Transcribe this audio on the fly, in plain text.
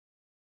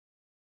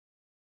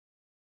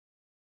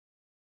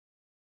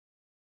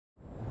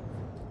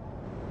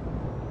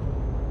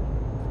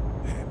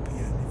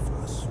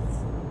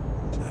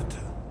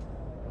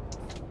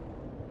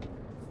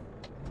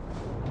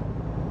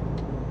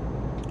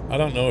I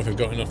don't know if we've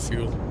got enough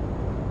fuel,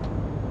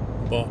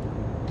 but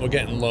we're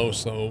getting low,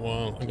 so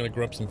I'm going to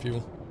grab some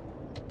fuel.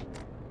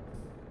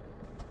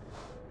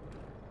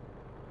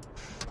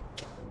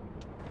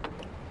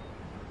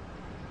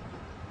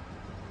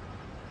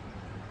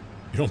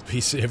 You're on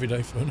PC every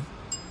day, phone.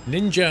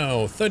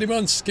 Ninja, 30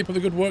 months. Keep up the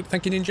good work.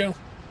 Thank you, Ninja.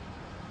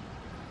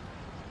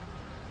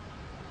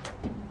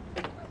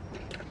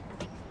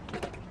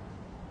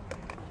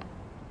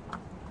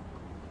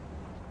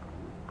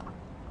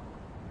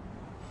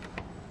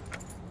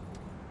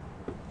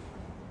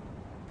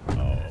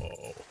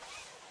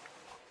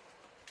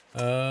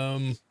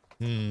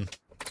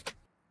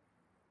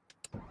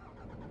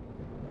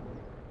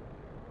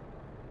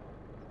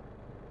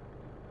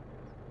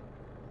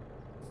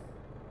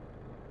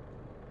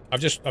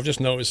 I've just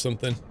noticed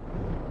something.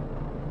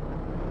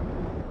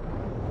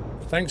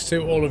 Thanks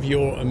to all of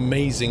your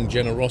amazing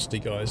generosity,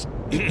 guys,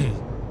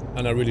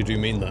 and I really do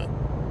mean that.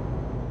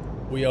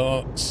 We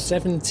are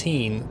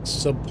 17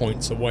 sub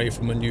points away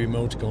from a new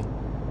emoticon,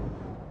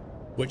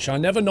 which I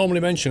never normally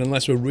mention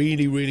unless we're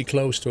really, really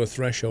close to a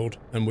threshold,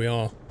 and we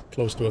are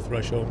close to a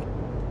threshold.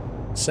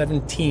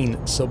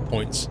 17 sub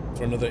points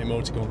for another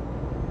emoticon.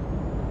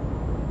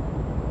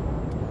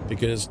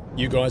 Because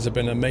you guys have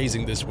been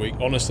amazing this week.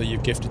 Honestly,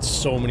 you've gifted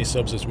so many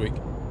subs this week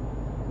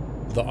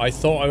that I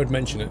thought I would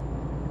mention it.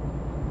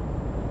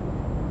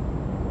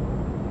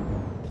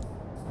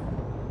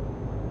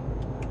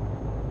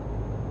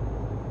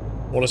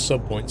 What are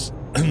sub points?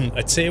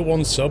 A tier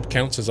 1 sub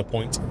counts as a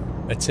point.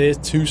 A tier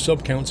 2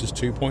 sub counts as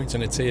 2 points,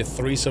 and a tier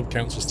 3 sub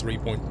counts as 3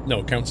 points.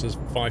 No, counts as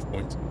 5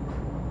 points.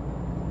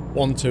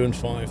 1, 2, and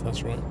 5,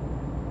 that's right.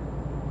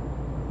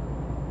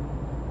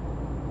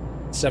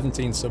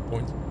 17 sub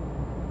points.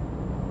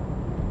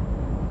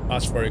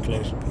 That's very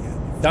close.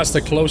 That's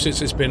the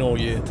closest it's been all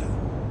year,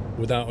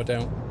 without a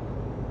doubt.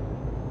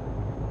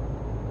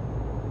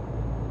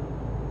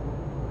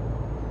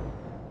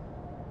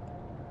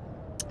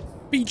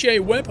 BJ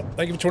Webb,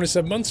 thank you for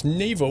 27 months.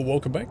 Nevo,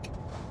 welcome back.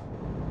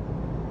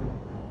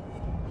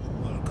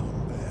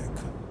 Welcome back.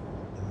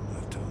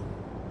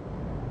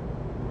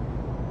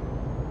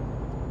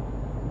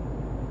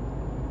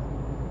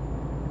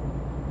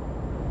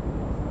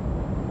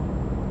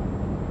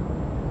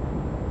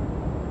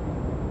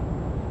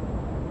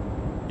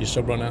 You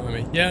sub run out of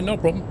me. Yeah, no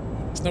problem.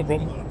 It's no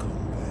problem.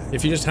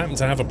 If you just happen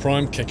to have a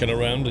prime kicking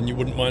around and you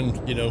wouldn't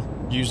mind, you know,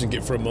 using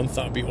it for a month,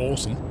 that'd be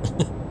awesome.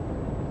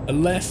 A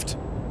left.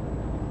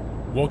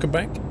 Welcome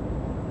back.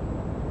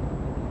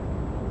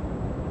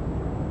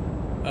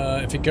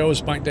 If it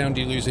goes back down,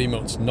 do you lose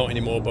emotes? Not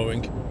anymore,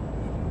 Boeing.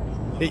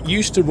 It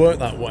used to work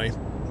that way.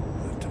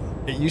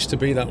 It used to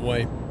be that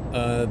way.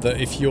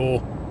 That if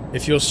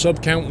your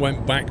sub count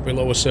went back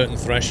below a certain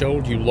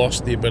threshold, you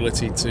lost the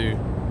ability to...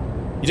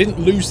 You didn't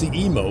lose the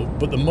emote,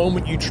 but the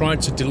moment you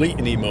tried to delete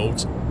an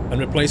emote and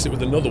replace it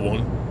with another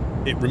one,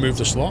 it removed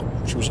the slot,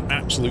 which was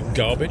absolute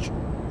garbage.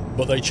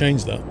 But they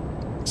changed that.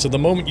 So the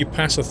moment you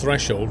pass a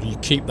threshold, you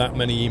keep that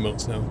many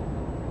emotes now.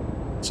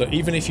 So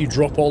even if you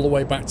drop all the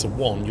way back to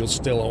 1, you'll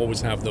still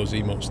always have those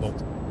emote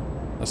slots.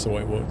 That's the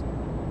way it works.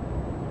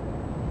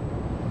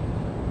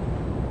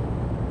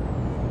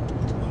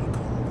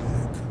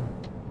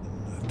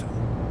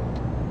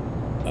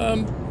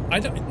 I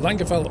don't,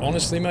 Langefeld,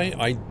 honestly, mate,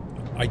 I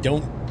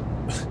don't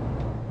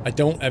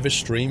ever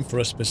stream for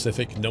a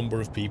specific number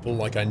of people.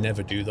 Like, I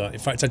never do that. In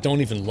fact, I don't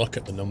even look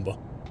at the number.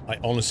 I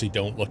honestly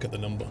don't look at the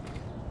number.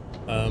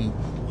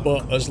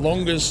 But as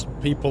long as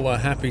people are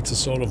happy to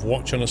sort of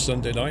watch on a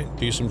Sunday night,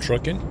 do some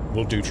trucking,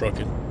 we'll do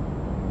trucking.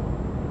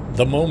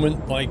 The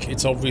moment, like,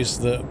 it's obvious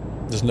that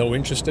there's no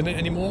interest in it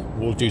anymore,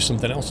 we'll do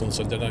something else on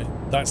Sunday night.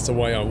 That's the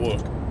way I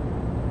work.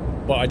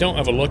 But I don't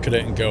have a look at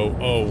it and go,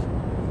 oh,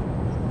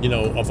 you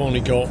know, I've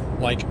only got,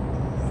 like,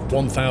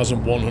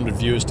 1,100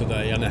 viewers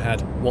today and I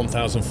had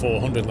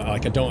 1,400.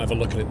 Like, I don't ever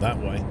look at it that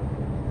way.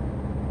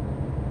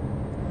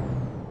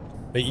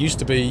 It used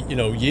to be, you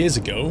know, years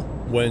ago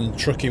when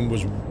trucking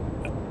was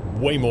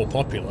way more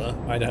popular,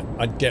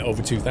 I'd get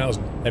over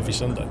 2,000 every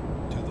Sunday.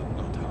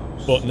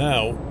 But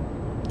now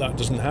that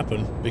doesn't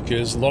happen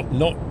because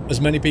not as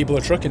many people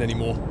are trucking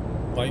anymore.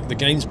 Like, the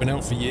game's been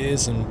out for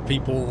years and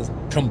people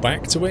come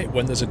back to it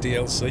when there's a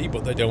DLC,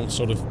 but they don't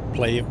sort of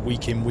play it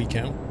week in, week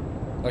out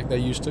like they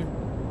used to.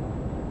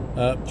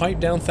 Pipe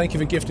Down, thank you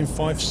for gifting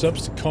 5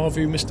 subs to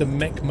Carvu, Mr.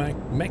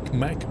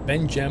 Mecmac,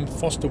 Ben Jam,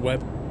 Foster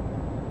Webb,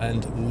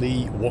 and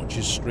Lee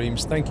watches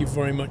streams. Thank you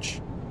very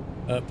much,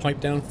 Pipe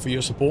Down, for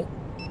your support.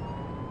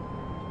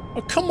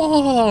 Oh, come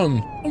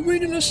on! I'm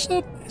reading a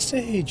sub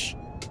message.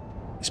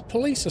 This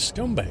police are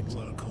scumbags.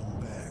 Welcome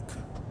back.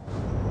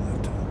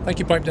 Thank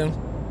you, Pipe Down.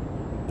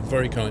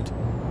 Very kind.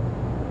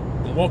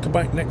 And welcome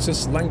back,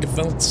 Nexus,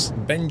 Langeveldt,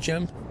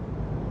 Benjam.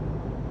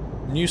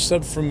 New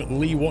sub from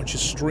Lee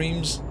watches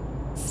streams.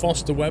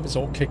 Foster Webb is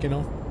all kicking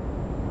off.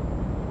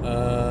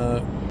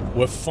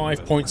 We're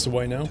 5 points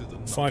away now.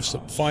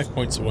 5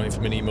 points away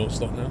from an emote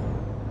slot now.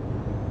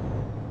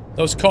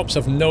 Those cops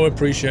have no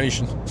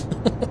appreciation.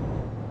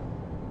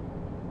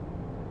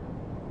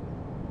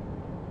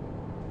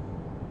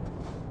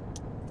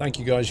 Thank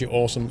you guys, you're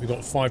awesome. We've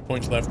got 5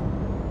 points left.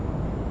 Welcome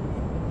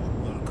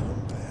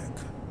back,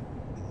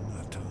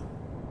 Nutter.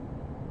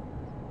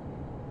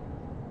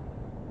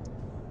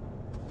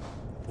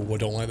 Oh, I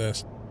don't like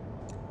this.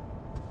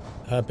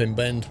 Hairpin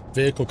bend.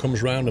 Vehicle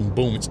comes round and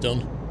boom, it's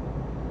done.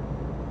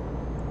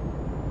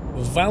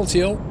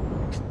 Valtiel.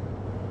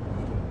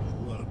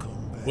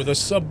 Welcome back. With a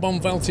sub-bomb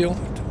Valtiel.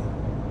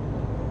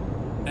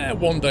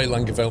 One day,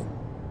 Langeveld.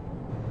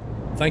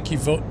 Thank you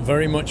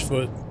very much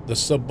for the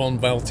sub-bomb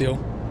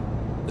Valtiel.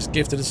 It's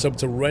gifted a sub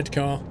to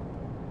Redcar,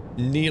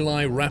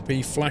 Neeli,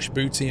 Rappy, Flash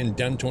Booty, and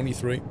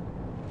Dan23.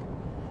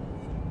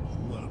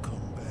 Welcome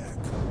back,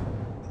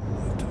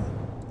 Nutter.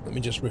 Let me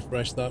just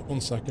refresh that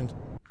 1 second.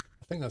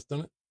 I think that's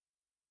done it.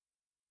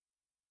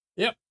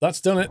 Yep,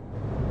 that's done it.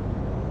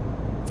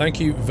 Thank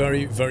you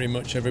very, very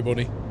much,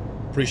 everybody.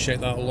 Appreciate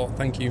that a lot.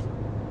 Thank you.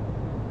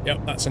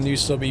 Yep, that's a new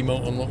sub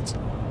emote unlocked.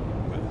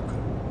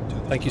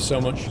 Thank you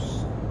so much.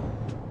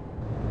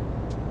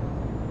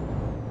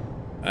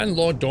 And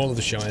Lord Doyle of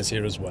the Shire's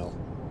here as well.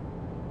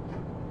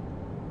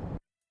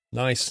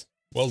 Nice.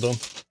 Well done.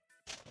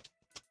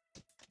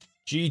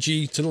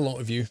 GG to the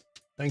lot of you.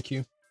 Thank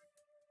you.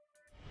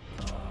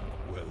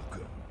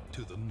 Welcome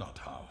to the Nut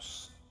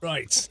House.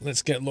 Right,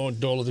 let's get Lord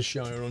Doyle of the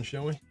Shire on,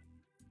 shall we?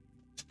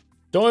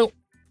 Doyle,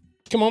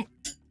 come on.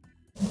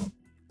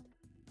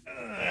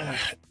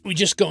 We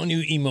just got a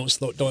new emote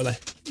slot, Doyle.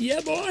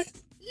 Yeah, boy.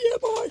 Yeah,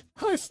 boy.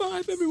 High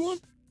five, everyone.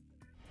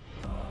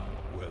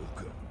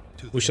 Welcome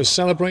to the We shall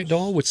celebrate,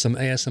 Doyle, with some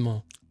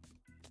ASMR.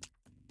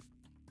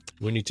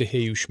 We need to hear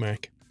you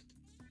schmack.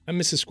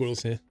 And Mrs.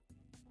 Squirrel's here.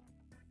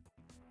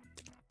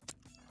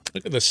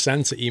 Look at the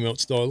Santa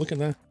emotes, Doyle. Look at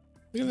that.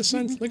 Look at the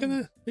Santa. Look at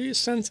that. Here's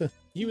Santa.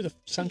 You with a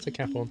Santa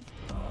cap on.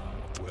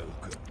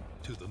 Welcome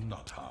to the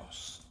Nut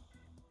House.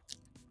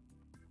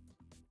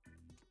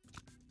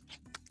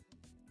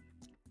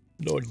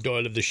 Lord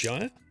Doyle of the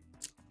Shire.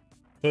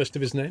 First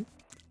of his name.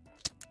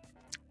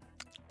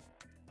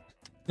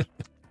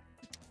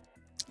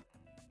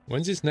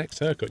 When's his next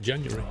haircut?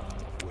 January.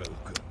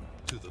 Welcome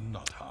to the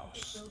Nut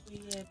House. It will be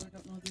here, but I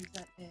don't know the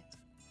exact date.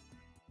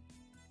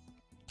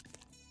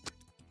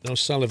 No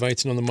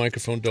salivating on the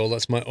microphone, Doyle.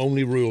 That's my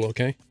only rule,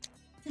 okay?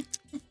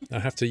 I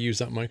have to use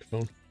that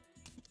microphone.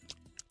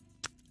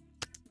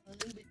 A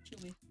little bit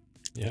chewy.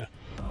 Yeah.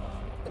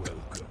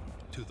 Welcome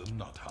to the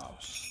Nut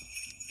House.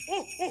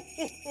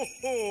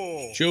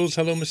 Jules,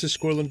 hello, Mrs.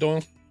 Squirrel and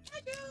Doyle.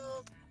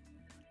 Hello.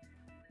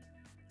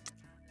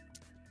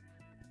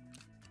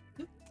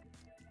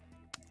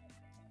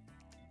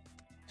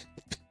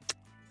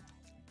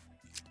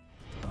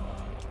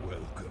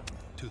 Welcome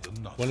to the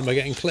Nut When am I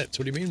getting clipped?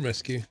 What do you mean,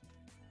 rescue?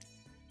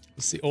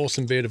 It's the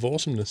awesome beard of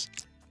awesomeness.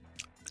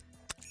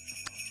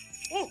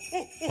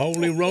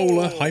 Holy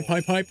Roller. Hype,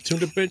 hype, hype.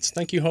 200 bits.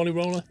 Thank you, Holy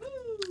Roller.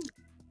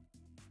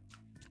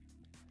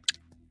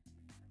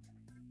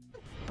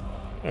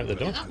 Alright, they're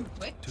done. That was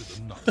quick. to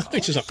the Nut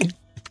It's House. just like...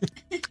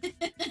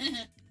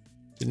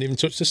 Didn't even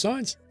touch the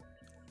sides.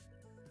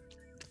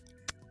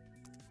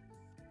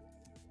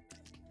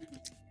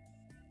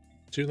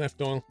 Two left,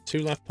 Doyle. Two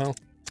left, pal.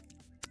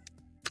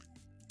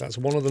 That's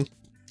one of them.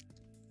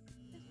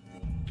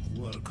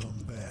 Welcome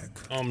back,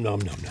 Nom nom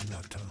nom nom.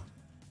 Nutter.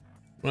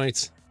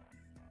 Right.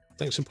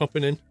 Thanks for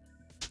popping in.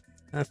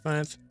 High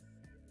five.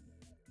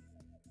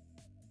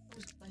 It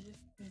was a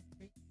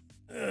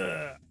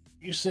pleasure.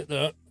 You sit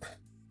there.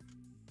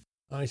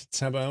 I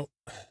tab out.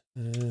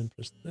 And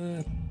press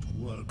there.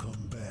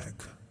 Welcome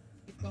back,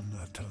 Big one.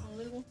 Nutter. A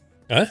little one.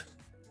 Huh?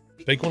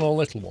 Big one or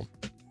little one?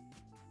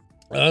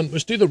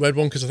 Let's do the red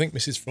one because I think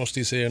Mrs.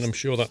 Frosty's here and I'm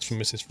sure that's from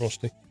Mrs.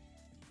 Frosty.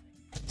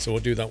 So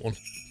we'll do that one.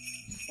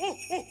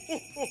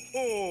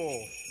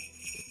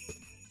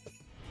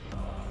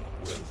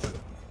 Welcome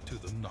to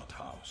the Nut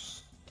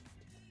House.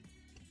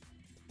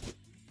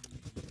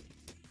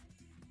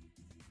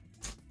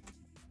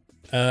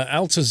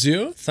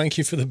 Altazur, thank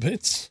you for the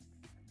bits.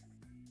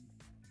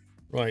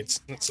 Right,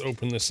 let's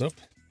open this up.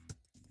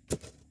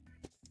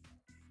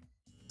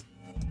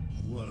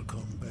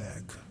 Welcome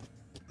back,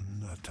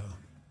 Nutter.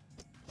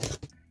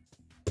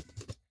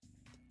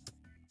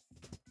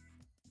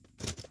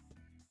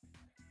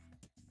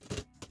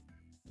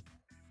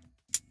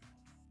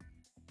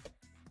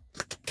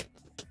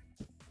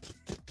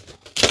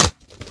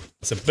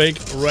 It's a big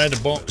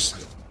red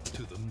box.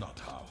 To the Nut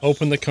House.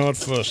 Open the card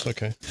first,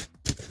 okay.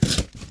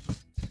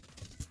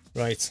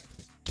 Right.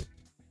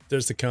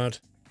 There's the card.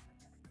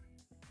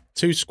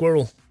 2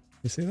 squirrel.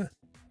 You see that?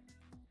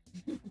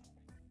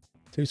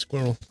 2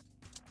 squirrel.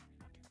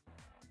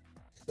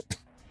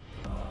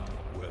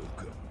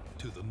 Welcome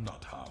to the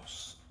Nut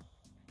House.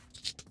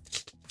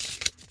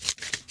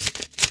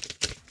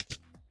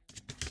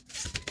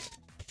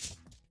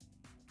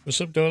 What's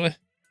up, Dolly?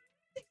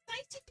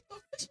 Excited to go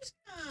Christmas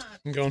card.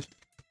 I'm going.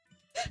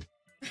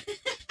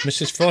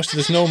 Mrs. Frosty,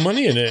 there's no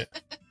money in it.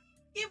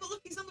 Yeah, but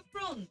look, it's on the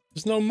front.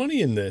 There's no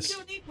money in You this.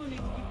 don't need money.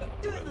 You've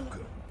got to do it on the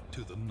Welcome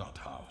to the Nut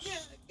House. Yeah,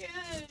 yeah.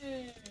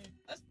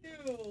 That's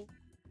cool.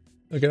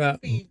 Look at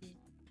that. Baby.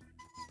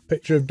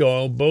 Picture of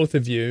Doyle, both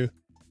of you.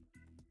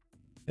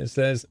 It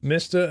says,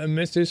 Mr. and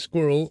Mrs.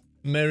 Squirrel,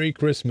 Merry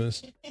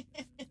Christmas.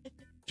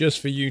 Just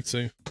for you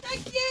two.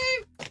 Thank you.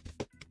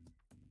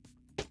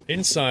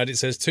 Inside it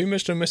says, to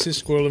Mr. and Mrs.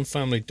 Squirrel and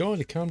family.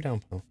 Darling, calm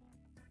down, pal.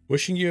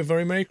 Wishing you a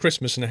very Merry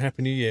Christmas and a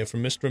Happy New Year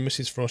from Mr. and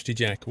Mrs. Frosty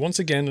Jack. Once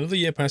again, another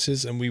year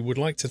passes and we would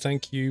like to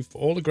thank you for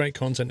all the great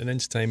content and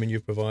entertainment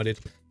you've provided.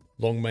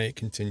 Long may it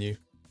continue.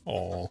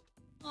 Aww.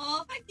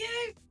 Oh, thank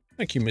you.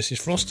 Thank you, Mrs.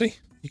 Frosty.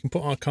 You can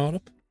put our card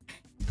up.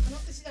 I know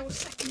this is our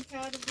second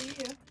card of the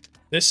year.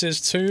 This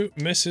is to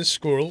Mrs.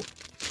 Squirrel.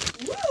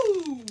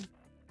 Woo!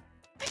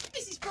 Thank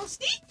you, Mrs.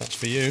 Frosty. That's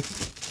for you.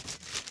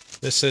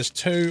 This says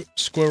to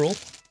Squirrel.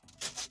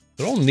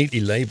 They're all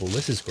neatly labelled.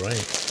 This is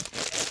great.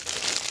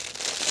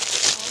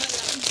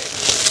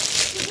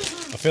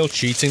 I feel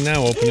cheating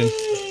now opening.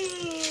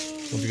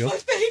 What have you got? My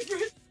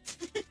favourite.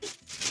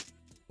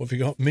 What have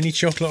you got? Mini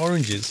chocolate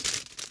oranges.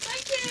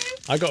 Thank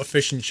you. I got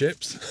fish and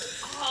chips.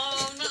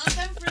 Oh, not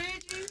had them for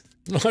ages.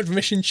 I've had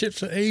fish and chips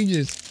for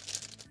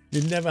ages.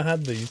 You've never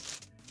had these.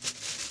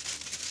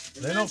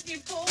 They're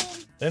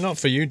not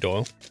for you,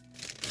 Doyle.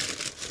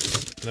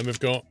 And then we've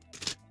got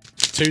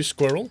to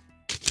Squirrel.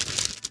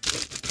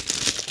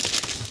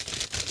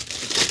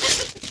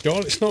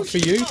 Doyle, it's not for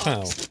you,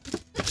 pal.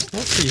 It's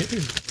not for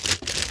you.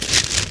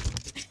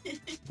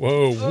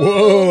 Whoa,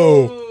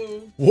 whoa,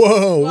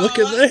 whoa, Wow, look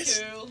at that's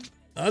this. cool.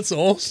 That's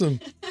awesome.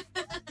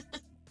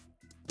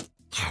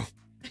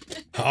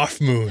 Half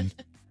moon.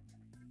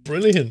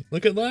 Brilliant.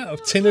 Look at that. A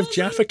tin of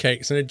Jaffa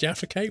cakes in a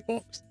Jaffa cake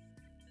box.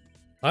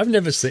 I've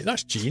never seen...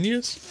 That's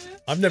genius.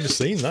 I've never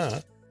seen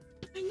that.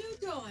 I know,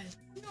 Doyle.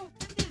 No,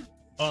 I know.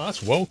 Oh,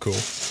 that's well cool.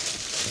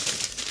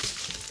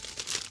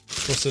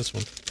 What's this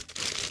one?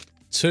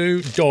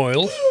 To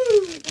Doyle.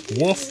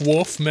 Woof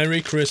woof,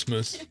 Merry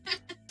Christmas.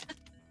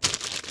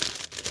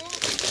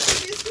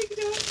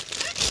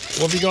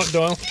 What have you got,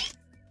 Doyle?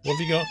 What have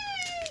you got?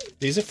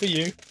 These are for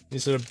you.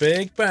 These are a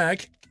big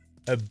bag.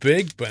 A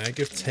big bag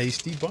of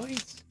tasty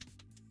bites.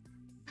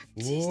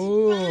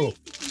 Whoa.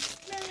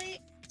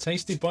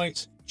 Tasty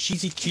bites.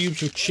 Cheesy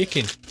cubes of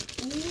chicken.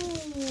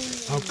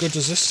 How good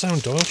does this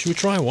sound, Doyle? Should we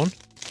try one?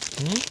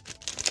 Hmm?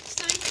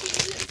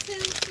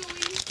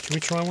 Should we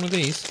try one of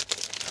these?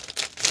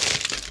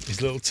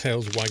 These little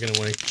tails wagging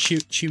away.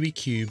 Chewy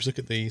cubes. Look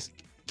at these.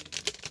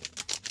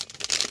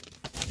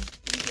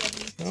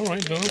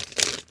 Alright, Doyle.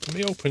 Let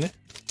me open it.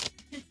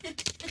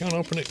 Can't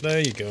open it. There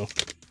you go.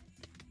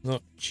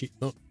 Not cheap.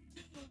 Not.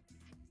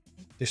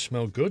 They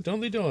smell good, don't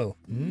they, Doyle?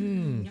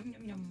 Mmm. Yum,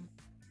 yum, yum.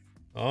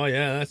 Oh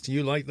yeah, that's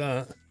you like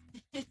that.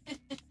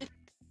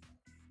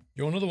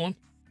 You want another one?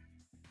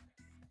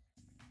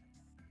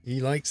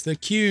 He likes the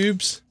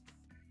cubes.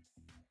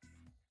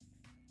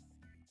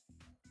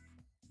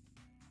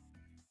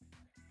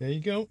 There you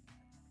go.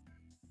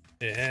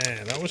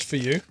 Yeah, that was for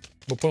you.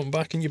 We'll put them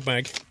back in your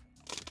bag.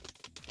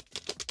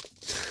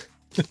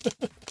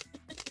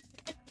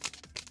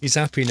 He's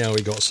happy now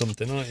he got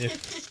something, aren't you?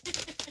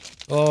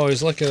 Oh,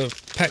 he's like a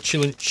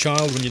petulant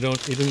child when he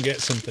doesn't get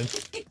something.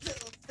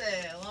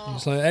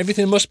 It's like,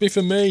 everything must be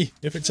for me.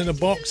 If it's in a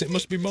box, it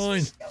must be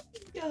mine.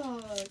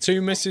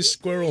 To Mrs.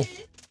 Squirrel.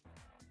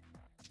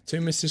 To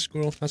Mrs.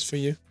 Squirrel, that's for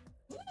you.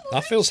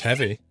 That feels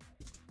heavy.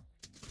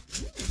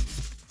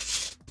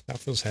 That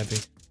feels heavy.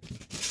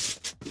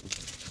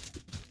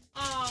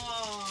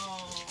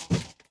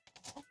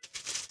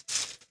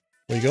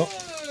 What you got?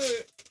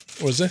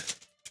 What is it?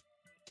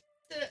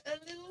 A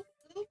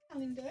little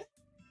calendar.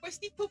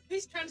 Westy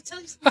Puppy's trying to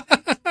tell you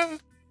something.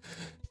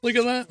 Look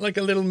at that, like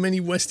a little mini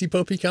Westy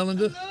puppy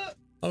calendar. Look,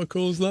 How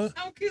cool is that?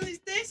 how cool is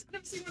this? I've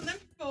never seen one of them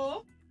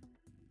before.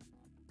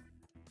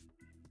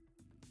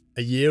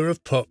 A year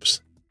of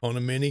pups on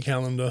a mini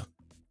calendar.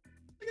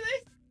 Look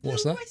at this.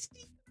 What's Little that?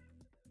 Westy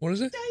What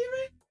is it?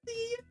 diary. The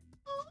year.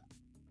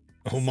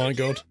 Oh my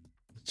god.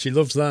 She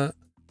loves that.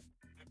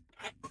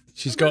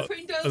 She's got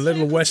a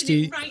little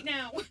Westy, right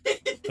now.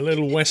 a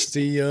little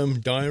Westy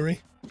diary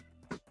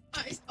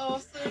That is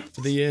awesome.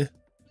 for the year.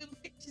 Little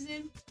pictures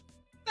in.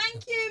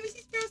 Thank you,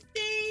 Mrs.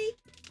 Frosty.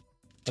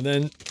 And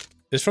then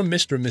it's from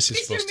Mr. and Mrs.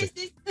 Mr. Frosty.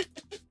 and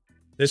Mrs.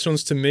 This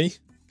one's to me.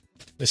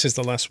 This is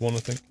the last one, I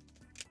think.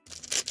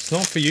 It's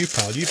not for you,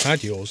 pal. You've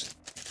had yours.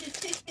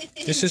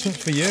 This isn't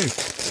for you.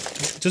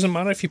 It doesn't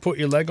matter if you put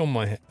your leg on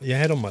my your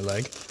head on my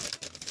leg.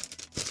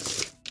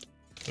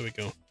 There we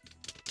go.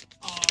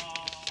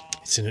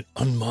 It's in an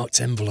unmarked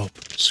envelope.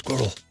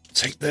 Squirrel,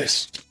 take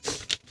this.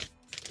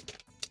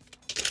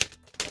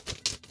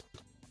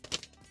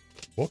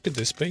 What could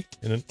this be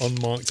in an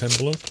unmarked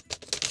envelope?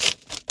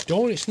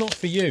 Dawn, it's not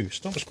for you.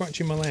 Stop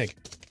scratching my leg.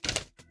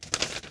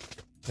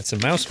 That's a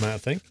mouse mat, I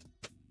think.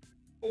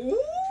 Ooh,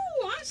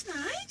 that's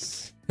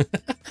nice.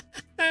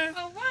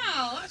 Oh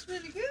wow, that's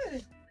really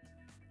good.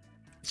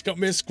 It's got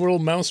me a squirrel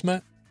mouse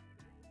mat.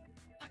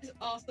 That is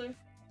awesome.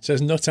 It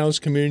says Nuthouse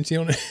Community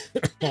on it.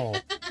 Oh.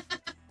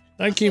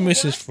 Thank you,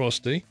 Mrs.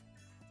 Frosty.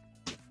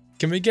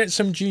 Can we get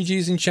some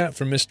GGs in chat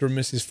from Mr. and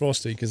Mrs.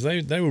 Frosty? Because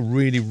they were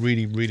really,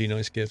 really, really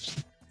nice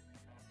gifts.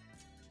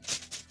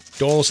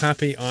 Doll's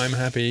happy. I'm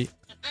happy.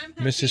 I'm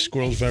happy. Mrs.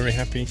 Squirrel's very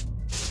happy.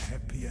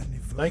 Happy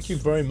anniversary. Thank you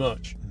very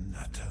much.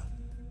 Nutter.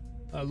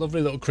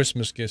 Lovely little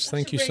Christmas gifts.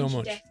 Thank you so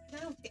much.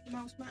 Now, get your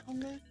mouse mat on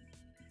there.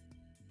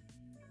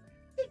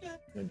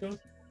 Good girl.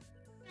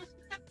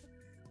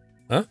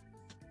 Huh?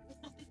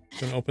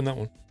 Gonna open that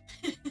one.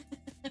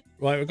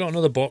 Right, we've got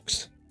another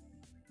box.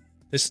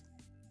 This,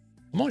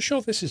 I'm not sure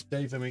if this is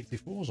Dave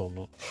M84's or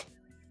not.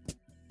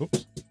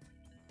 Oops.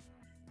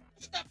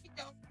 Stop it,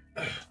 dog.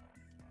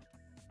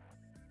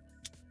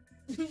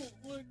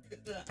 Look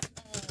at that.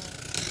 Oh,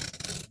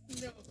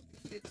 no.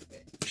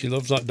 She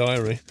loves that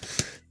diary.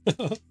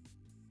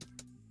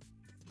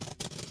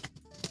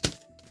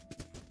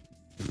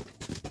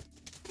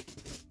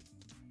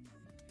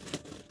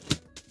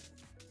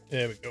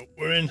 There we go.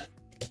 We're in.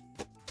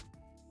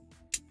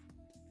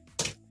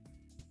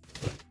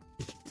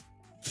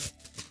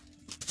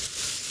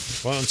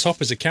 Right on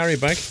top is a carry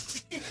bag.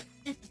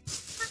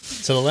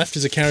 To the left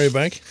is a carry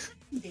bag.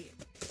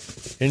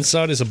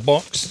 Inside is a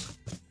box.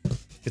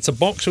 It's a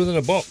box within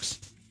a box.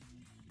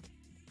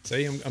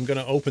 See, I'm going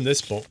to open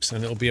this box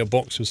and it'll be a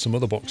box with some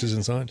other boxes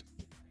inside.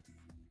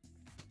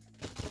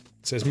 It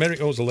says Merry...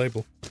 Oh, it's a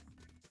label.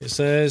 It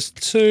says,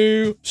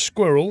 to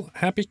Squirrel,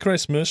 Happy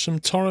Christmas from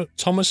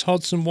Thomas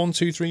Hodson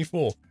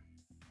 1234.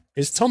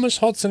 Is Thomas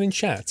Hodson in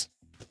chat?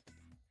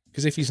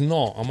 Because if he's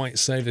not, I might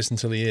save this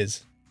until he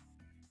is.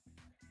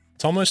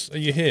 Thomas, are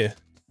you here?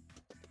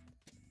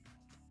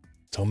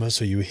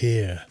 Thomas, are you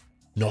here?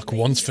 Knock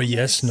once for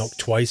yes, knock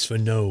twice for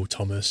no,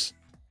 Thomas.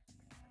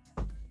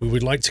 We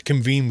would like to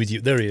convene with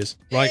you. There he is.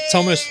 Right,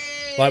 Thomas.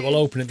 Right, we'll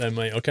open it then,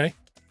 mate, okay?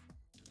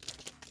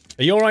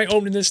 Are you alright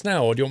opening this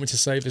now, or do you want me to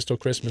save this till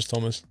Christmas,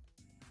 Thomas?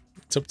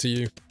 It's up to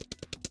you.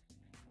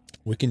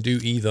 We can do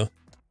either.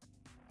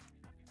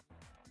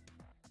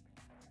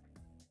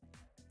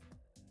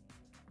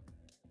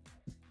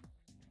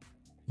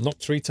 Knock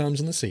 3 times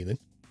on the ceiling.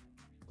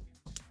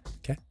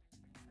 Okay.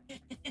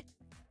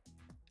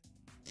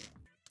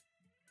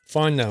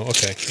 Fine now.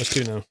 Okay, let's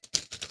do now.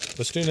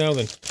 Let's do now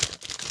then.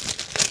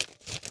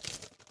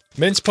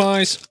 Mince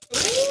pies.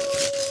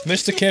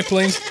 Mr.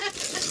 Kipling.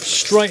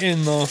 Straight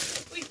in there.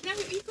 Wait, now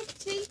you got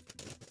tea?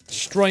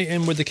 Straight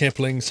in with the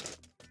Kiplings.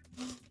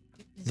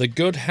 The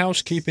Good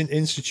Housekeeping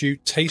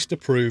Institute Taste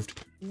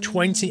Approved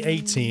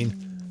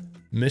 2018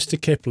 Mr.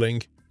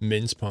 Kipling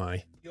mince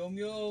pie. Yum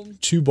yum.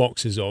 2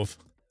 boxes of.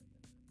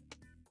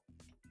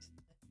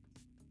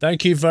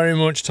 Thank you very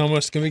much,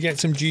 Thomas. Can we get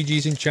some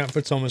GGs in chat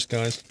for Thomas,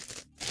 guys?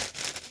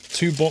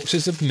 2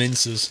 boxes of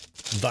minces.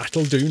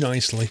 That'll do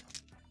nicely.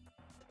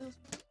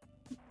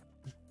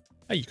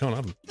 Hey, you can't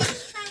have them.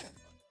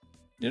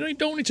 You know, you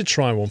don't need to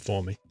try one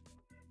for me.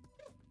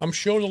 I'm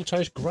sure it'll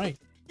taste great.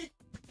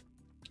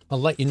 I'll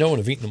let you know when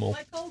I've eaten them all.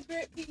 Like all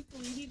great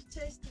people, you need a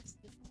taste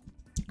tester.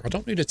 I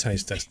don't need a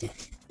taste tester.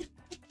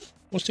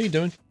 What's he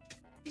doing?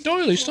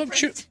 Doyle, stop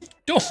chewing.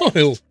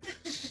 Doyle!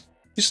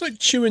 It's like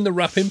chewing the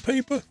wrapping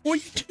paper. What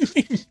are you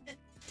doing?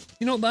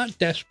 You're not that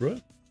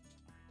desperate.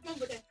 Come on,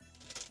 buddy.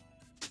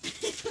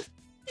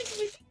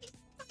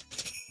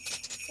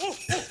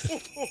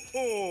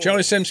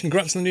 Charlie Sims,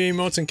 congrats on the new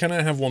emote, and can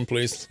I have one,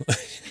 please?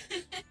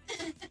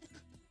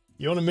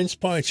 You want a mince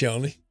pie,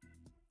 Charlie?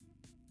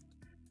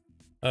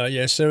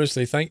 Yeah,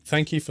 seriously,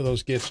 thank you for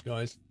those gifts,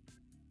 guys.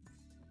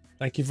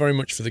 Thank you very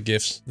much for the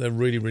gifts. They're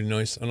really, really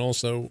nice. And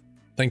also,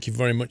 thank you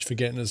very much for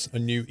getting us a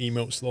new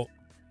emote slot,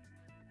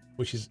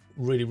 which is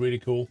really, really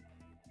cool.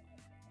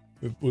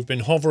 We've been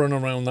hovering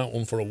around that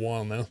one for a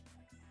while now.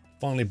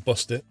 Finally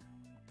bust it.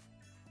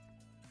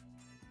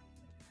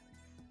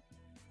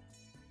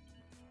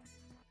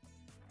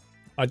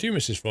 I do,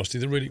 Mrs. Frosty.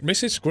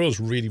 Mrs. Squirrel's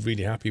really,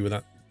 really happy with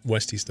that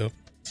Westie stuff.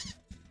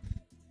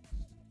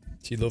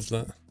 She loves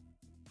that.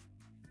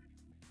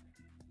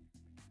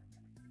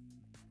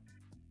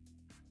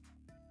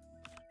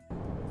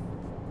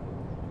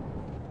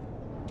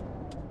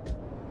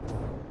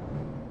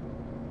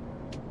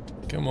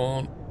 Come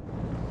on.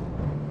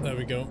 There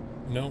we go.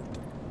 No.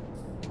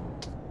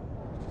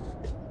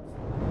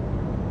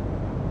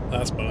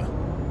 That's better.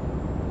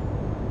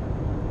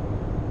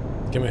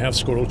 Can we have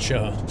squirrel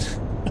char?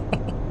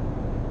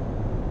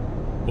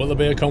 Will there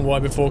be a convoy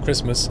before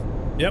Christmas?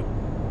 Yep.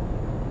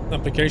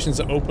 Applications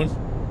are open.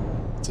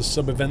 It's a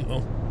sub-event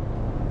though.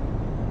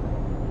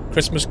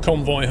 Christmas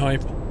convoy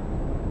hype.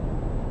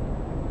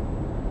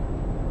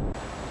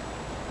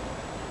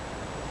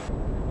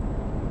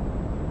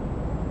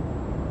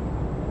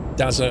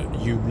 Dazza,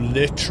 you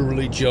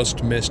literally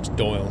just missed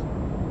Doyle.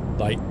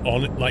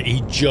 Like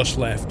he just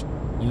left.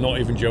 I'm not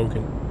even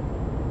joking.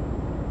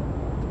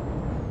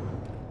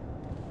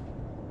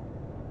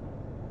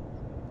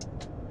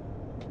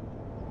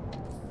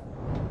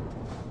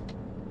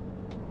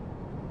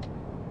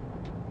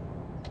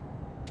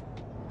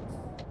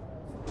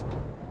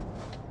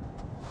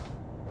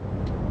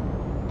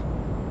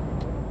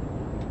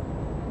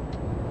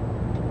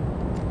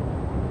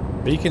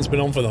 Beacon's been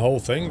on for the whole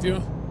thing,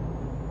 viewer.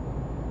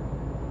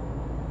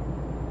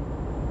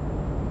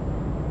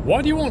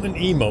 Why do you want an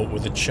emote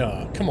with a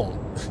char? Come on.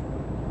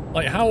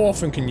 Like, how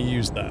often can you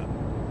use that?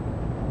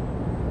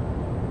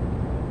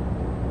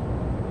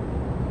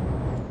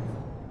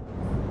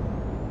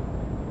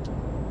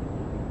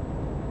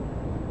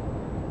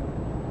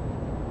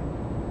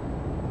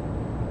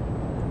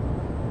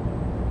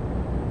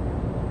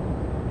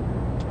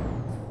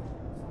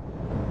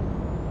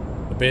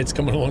 beard's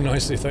coming along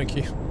nicely, thank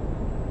you.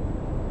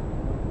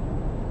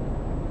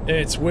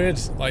 It's weird,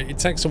 like, it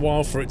takes a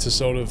while for it to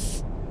sort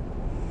of...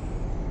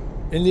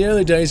 In the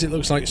early days, it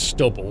looks like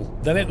stubble.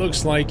 Then it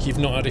looks like you've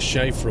not had a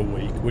shave for a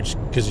week, which,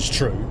 because it's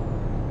true.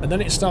 And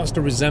then it starts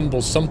to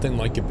resemble something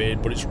like a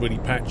beard, but it's really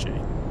patchy.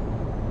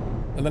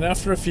 And then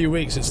after a few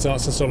weeks, it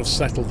starts to sort of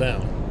settle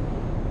down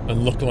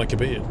and look like a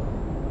beard.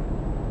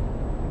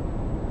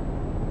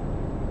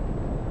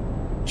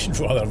 You should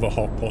rather have a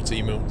hot pot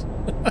emote.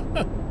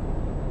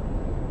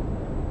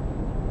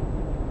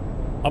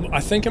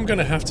 I think I'm going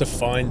to have to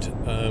find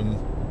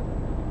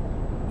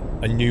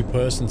a new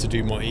person to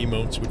do my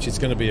emotes, which is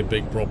going to be a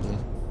big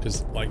problem.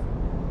 Because, like,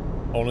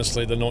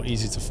 honestly, they're not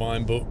easy to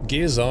find. But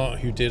Gears Art,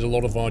 who did a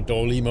lot of our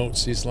Doyle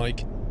emotes, is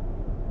like...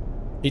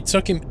 It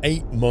took him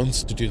 8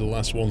 months to do the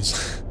last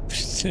ones.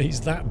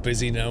 He's that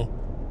busy now.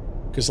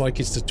 Because, like,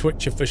 he's the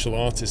Twitch official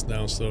artist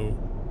now, so...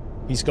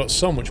 He's got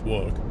so much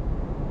work.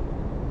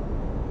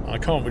 I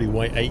can't really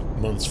wait 8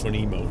 months for an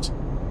emote.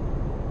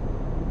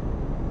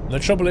 And the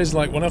trouble is,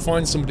 like, when I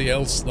find somebody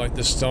else, like,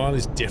 the style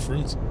is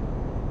different.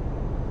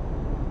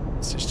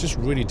 It's just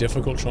really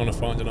difficult trying to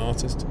find an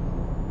artist.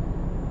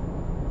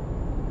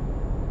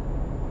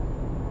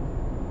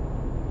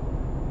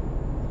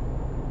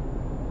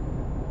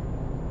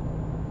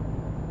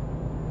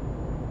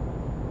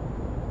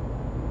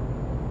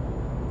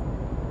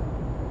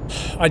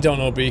 I don't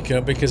know,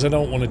 Beaker, because I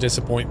don't want to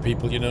disappoint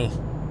people, you know.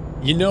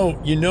 You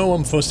know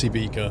I'm fussy,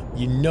 Beaker.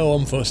 You know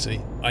I'm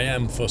fussy. I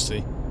am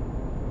fussy.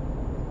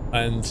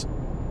 And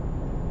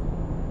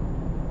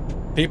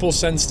people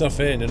send stuff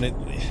in and it,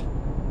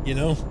 you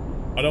know,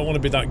 I don't want to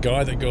be that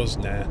guy that goes,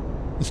 nah.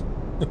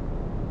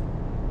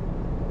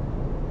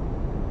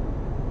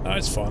 Oh,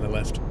 it's fine, I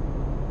left.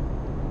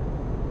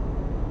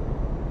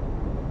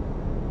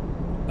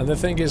 And the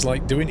thing is,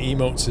 like, doing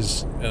emotes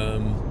is,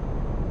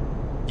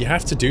 you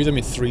have to do them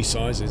in 3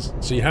 sizes.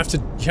 So you have to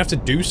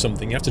do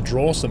something, you have to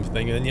draw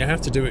something, and then you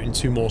have to do it in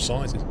 2 more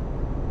sizes.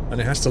 And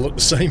it has to look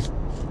the same.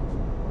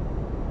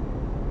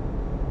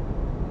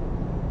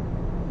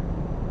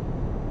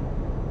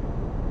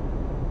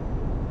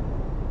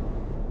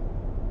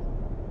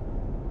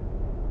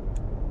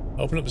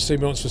 Open up the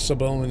emotes for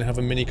sub only and have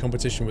a mini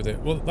competition with it.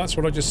 Well, that's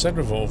what I just said,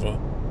 Revolver.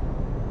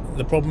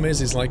 The problem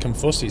is like I'm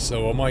fussy,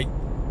 so I might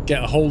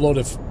get a whole lot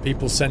of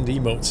people send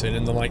emotes in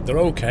and they're like, they're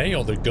okay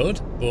or they're good,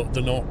 but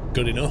they're not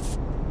good enough.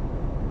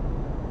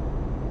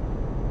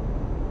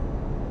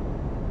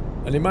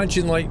 And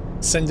imagine like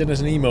sending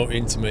us an emote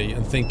in to me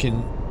and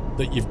thinking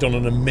that you've done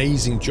an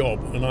amazing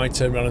job, and I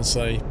turn around and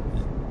say,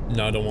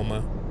 no, I don't want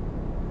that.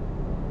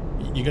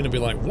 You're going to be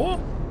like, what?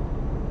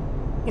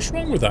 What's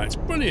wrong with that? It's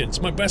brilliant. It's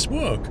my best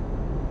work.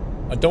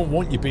 I don't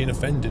want you being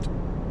offended.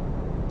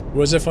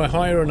 Whereas if I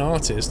hire an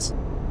artist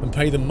and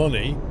pay them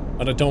money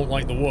and I don't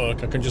like the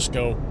work, I can just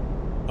go,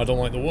 I don't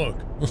like the work.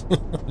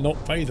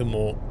 Not pay them,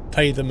 or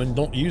pay them and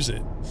not use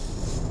it.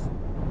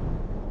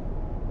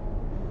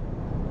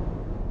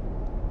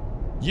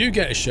 You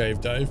get a shave,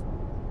 Dave.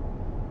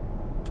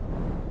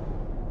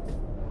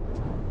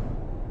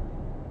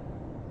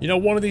 You know,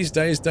 one of these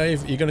days,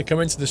 Dave, you're going to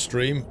come into the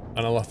stream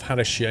and I'll have had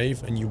a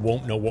shave and you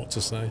won't know what to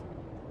say.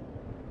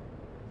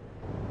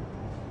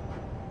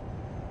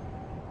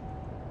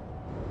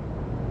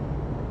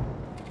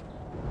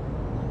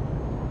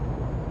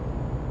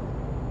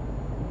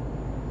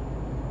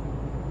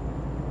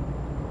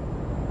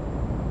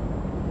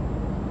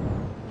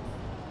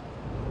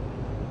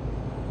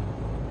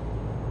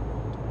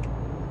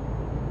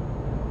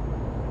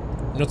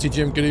 Nutty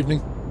Jim, good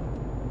evening.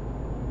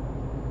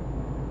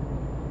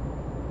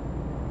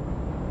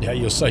 Yeah,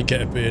 you'll say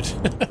get a beard.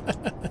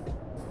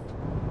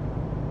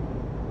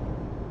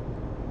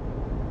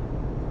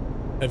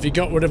 Have you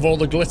got rid of all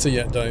the glitter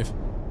yet, Dave?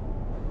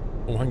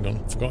 Oh, hang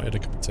on. I forgot I had a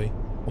cup of tea.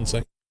 One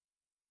sec.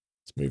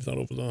 Let's move that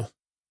over there.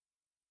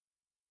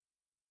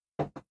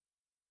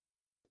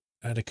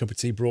 I had a cup of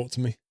tea brought to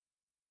me.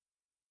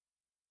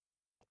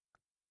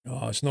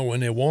 Oh, it's nowhere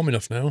near warm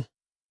enough now.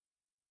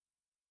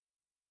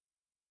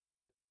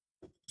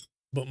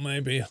 But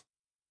maybe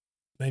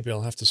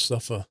I'll have to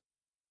suffer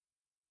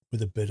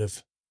with a bit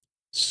of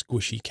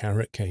squishy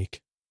carrot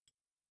cake.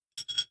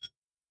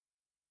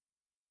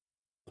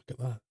 Look at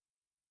that.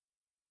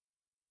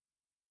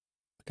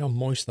 Look how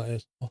moist that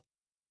is. Oh.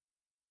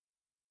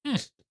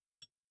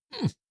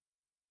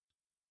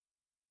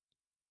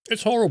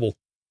 It's horrible.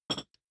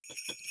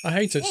 I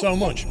hate it so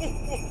much.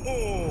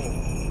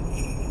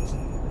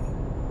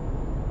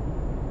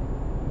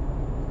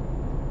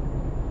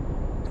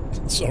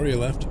 Sorry you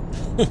left.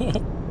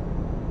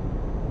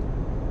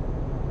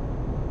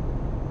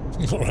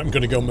 Or I'm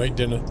gonna go make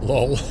dinner.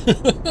 Lol.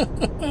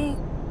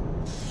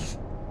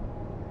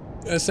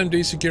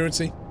 SMD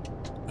security.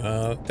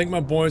 Think my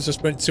boys have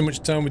spent too much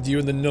time with you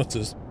and the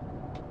nutters.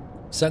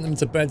 Sent them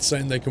to bed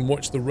saying they can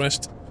watch the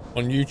rest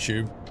on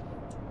YouTube.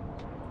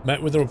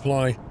 Met with a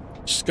reply,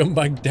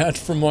 scumbag dad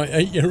from my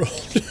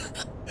 8-year-old.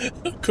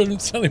 I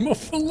couldn't tell him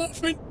off for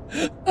laughing.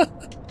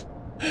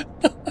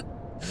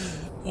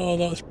 Oh,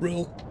 that's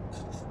brilliant.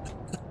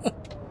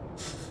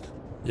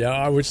 Yeah,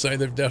 I would say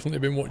they've definitely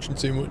been watching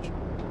too much.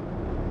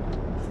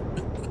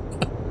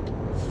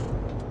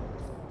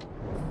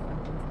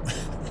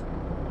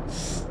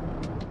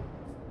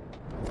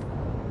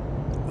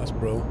 That's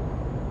bro.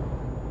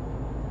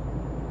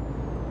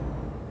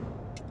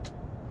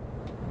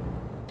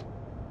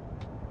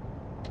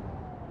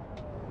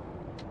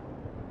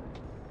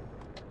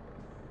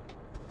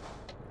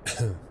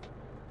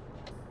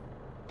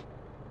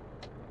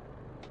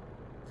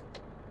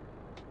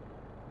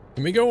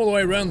 Can we go all the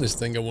way around this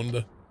thing, I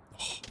wonder?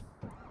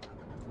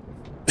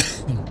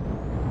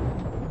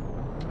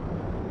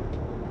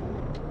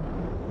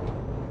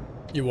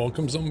 You're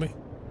welcome, zombie.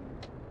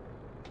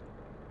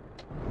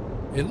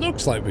 It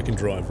looks like we can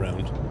drive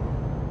round.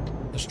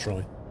 Let's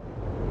try.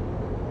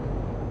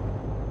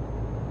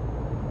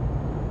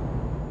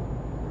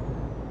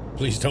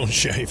 Please don't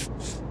shave.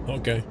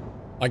 Okay.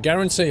 I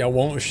guarantee I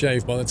won't have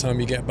shaved by the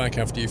time you get back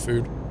after your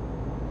food.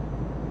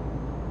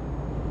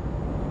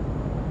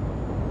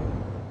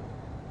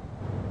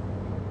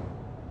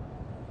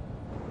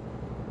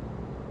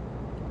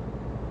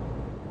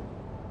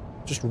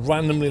 Just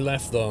randomly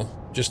left there,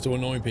 just to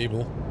annoy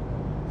people.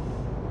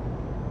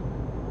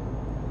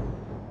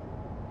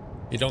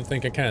 You don't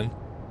think I can?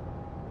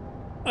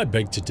 I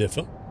beg to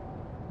differ.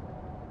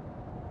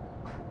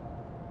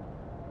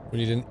 We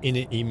need an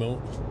init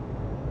emote.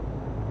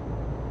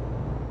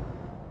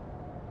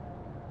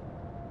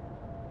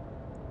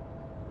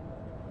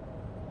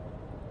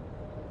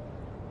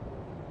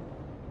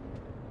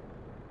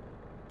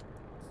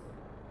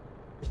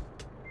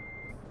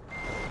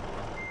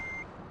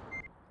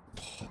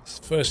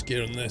 First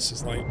gear on this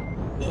is like,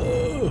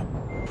 ugh.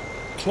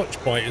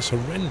 Clutch bite is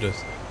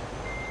horrendous.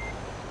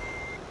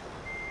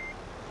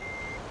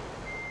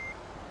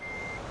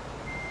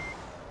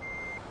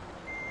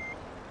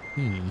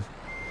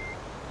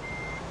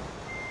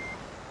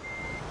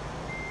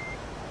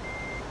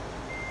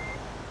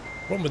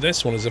 Problem with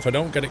this one is if I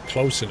don't get it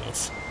close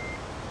enough,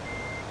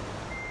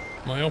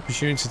 my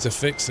opportunity to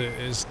fix it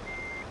is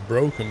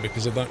broken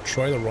because of that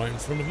trailer right in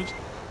front of us.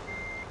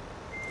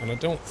 And I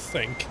don't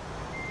think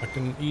I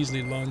can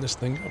easily line this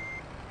thing up.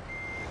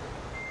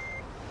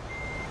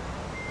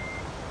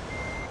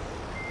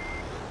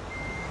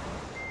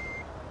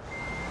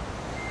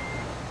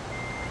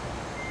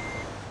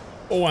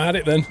 Oh, I had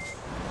it then.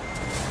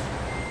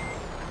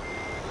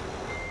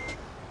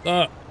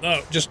 No,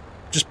 just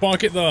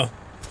park it there.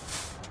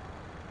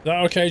 Is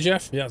that okay,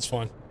 Jeff? Yeah, it's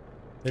fine.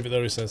 Leave it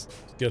there, he says.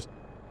 It's good.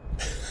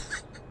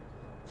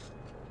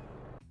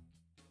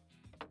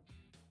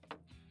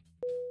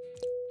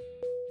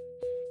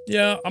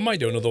 Yeah, I might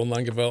do another one,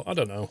 Langerville. I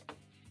don't know.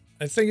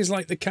 I think it's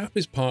like the cap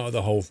is part of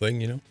the whole thing,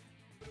 you know?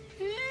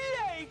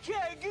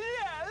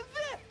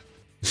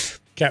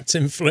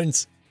 Captain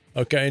Flint.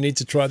 Okay, I need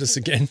to try this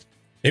again.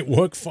 It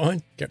worked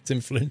fine,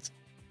 Captain Flint.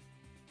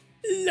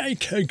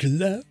 Like a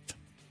glove.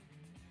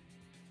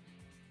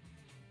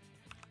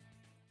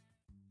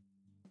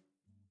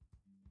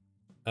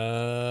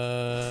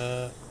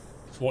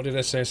 What did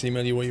SCS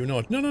email you while you were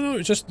not? No,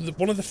 it's just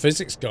one of the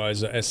physics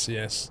guys at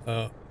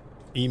SCS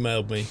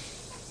emailed me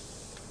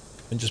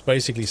and just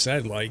basically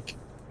said, like,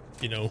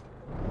 you know,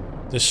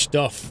 the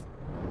stuff,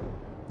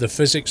 the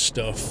physics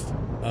stuff,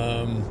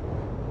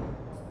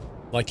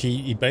 like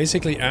he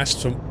basically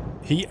asked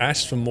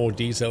for more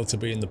detail to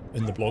be in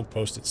the blog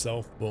post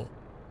itself, but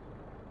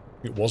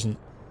it wasn't,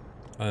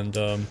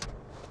 and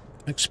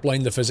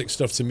explained the physics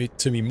stuff to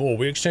me more.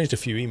 We exchanged a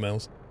few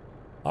emails.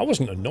 I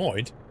wasn't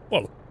annoyed.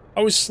 Well,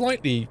 I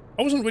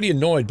wasn't really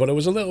annoyed, but I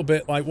was a little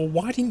bit like, well,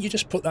 why didn't you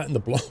just put that in the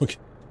blog?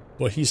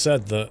 But he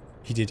said that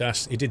he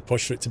did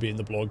push for it to be in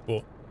the blog,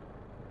 but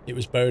it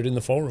was buried in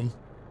the forum.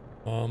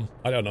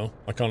 I don't know.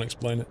 I can't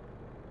explain it.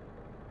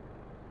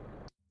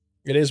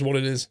 It is what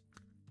it is.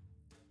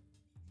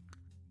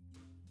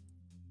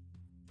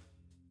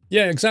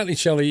 Yeah, exactly,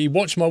 Shelley. He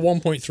watched my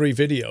 1.3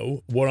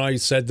 video where I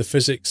said the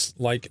physics,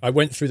 like, I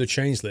went through the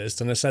change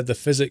list and I said the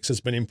physics has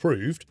been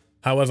improved.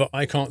 However,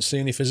 I can't see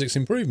any physics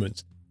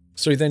improvements.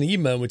 So he then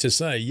emailed me to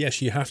say,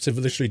 yes, you have to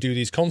literally do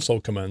these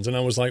console commands. And I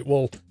was like,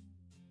 well,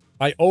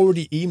 I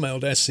already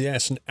emailed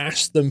SCS and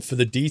asked them for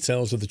the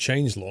details of the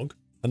changelog,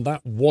 and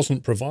that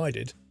wasn't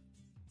provided.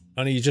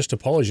 And he just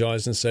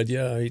apologized and said,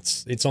 yeah,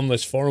 it's on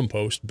this forum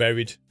post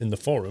buried in the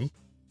forum.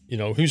 You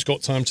know, who's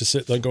got time to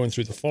sit there going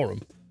through the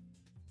forum?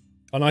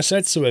 And I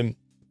said to him,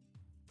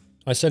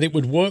 I said it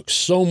would work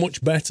so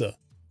much better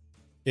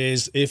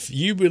is if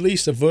you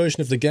release a version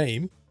of the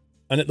game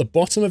and at the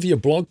bottom of your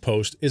blog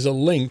post is a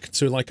link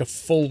to like a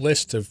full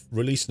list of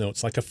release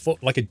notes, like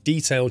a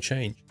detailed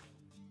change.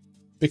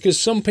 Because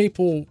some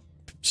people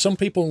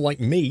like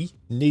me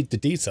need the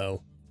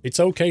detail. It's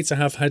okay to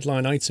have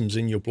headline items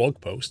in your blog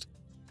post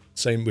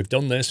saying we've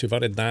done this, we've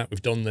added that,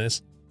 we've done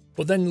this,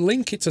 but then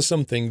link it to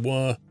something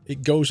where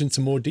it goes into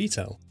more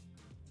detail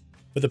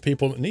for the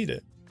people that need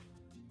it.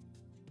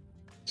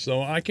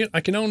 So I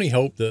can only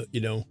hope that,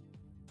 you know,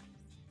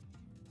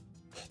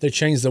 they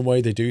change the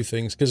way they do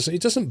things, because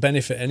it doesn't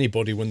benefit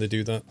anybody when they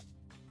do that.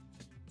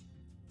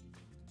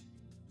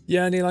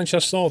 Yeah, Neelansh, I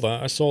saw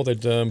that. I saw they'd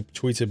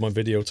tweeted my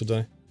video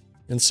today.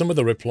 And some of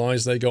the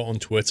replies they got on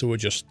Twitter were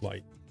just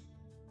like,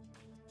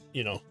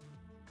 you know,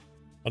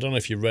 I don't know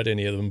if you read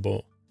any of them,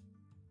 but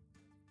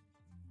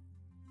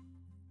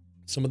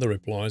some of the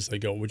replies they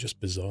got were just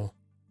bizarre.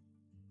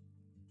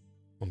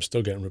 I'm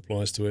still getting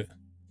replies to it.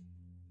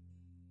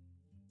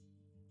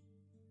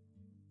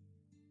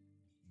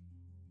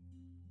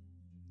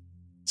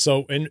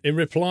 So in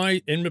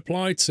reply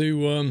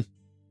to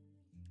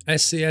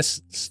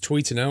SCS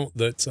tweeting out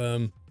that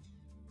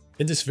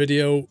in this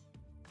video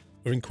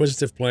of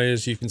inquisitive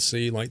players you can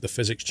see like the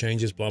physics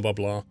changes, blah blah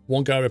blah.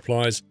 One guy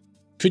replies,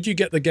 "Could you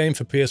get the game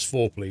for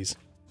PS4 please?"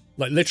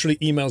 Like literally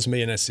emails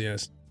me and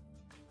SCS.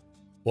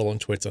 Well, on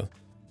Twitter.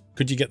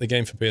 Could you get the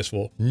game for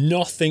PS4?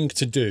 Nothing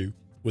to do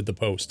with the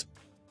post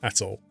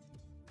at all.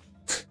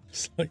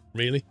 It's like,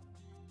 really?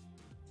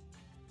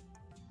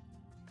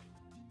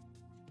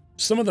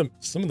 Some of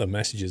the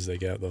messages they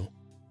get though.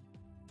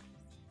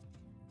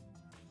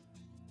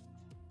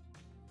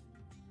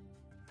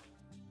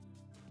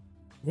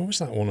 What was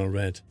that one I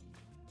read?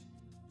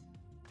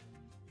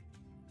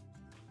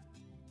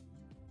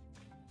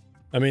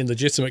 I mean,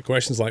 legitimate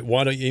questions like,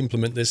 why don't you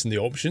implement this in the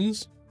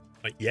options?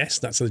 Like, yes,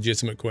 that's a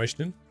legitimate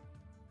question.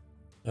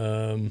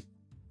 How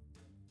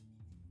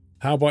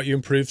about you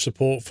improve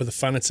support for the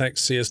Fanatec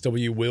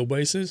CSW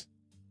wheelbases?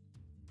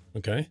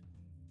 Okay.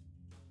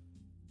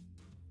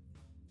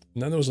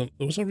 And then there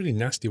was a really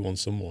nasty one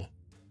somewhere.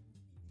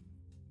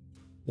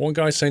 One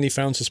guy saying he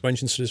found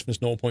suspension systems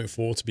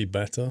 0.4 to be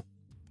better.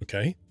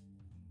 Okay.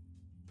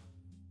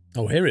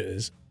 Oh, here it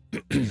is.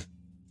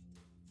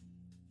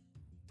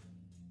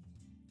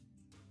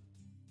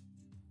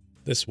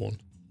 This one,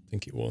 I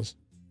think it was.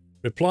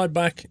 Replied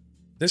back,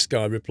 this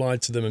guy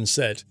replied to them and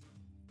said,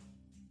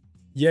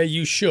 "Yeah,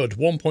 you should.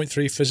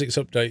 1.3 physics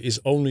update is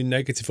only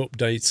negative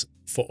updates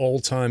for all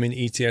time in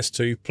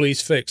ETS2.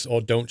 Please fix or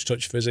don't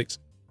touch physics."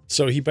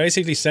 So he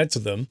basically said to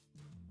them,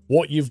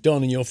 what you've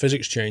done in your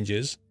physics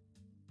changes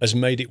has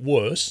made it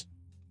worse.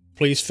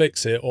 Please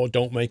fix it or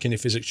don't make any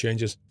physics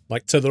changes.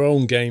 Like, to their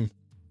own game.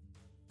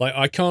 Like,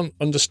 I can't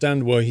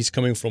understand where he's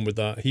coming from with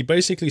that. He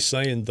basically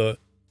saying that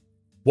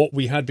what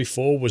we had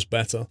before was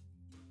better.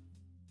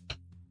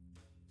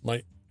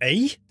 Like,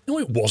 no,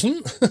 it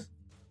wasn't.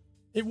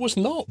 It was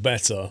not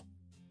better.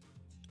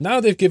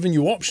 Now they've given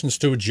you options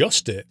to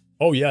adjust it.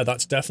 Oh yeah,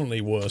 that's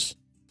definitely worse.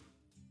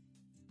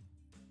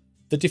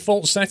 The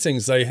default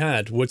settings they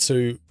had were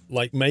to,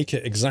 like, make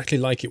it exactly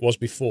like it was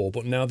before,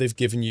 but now they've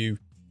given you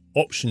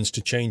options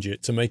to change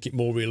it, to make it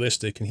more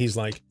realistic, and he's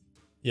like,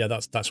 yeah,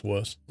 that's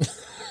worse.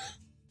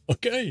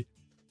 Okay.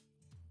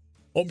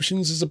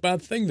 Options is a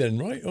bad thing then,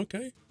 right?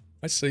 Okay.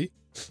 I see.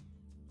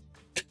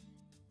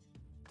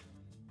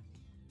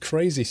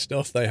 Crazy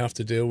stuff they have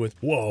to deal with.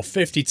 Whoa,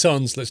 50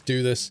 tons. Let's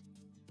do this.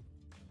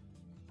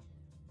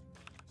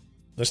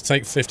 Let's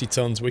take 50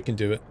 tons. We can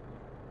do it.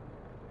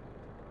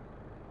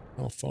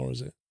 How far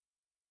is it?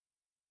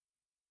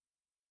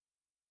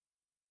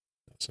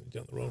 That's only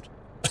down the road.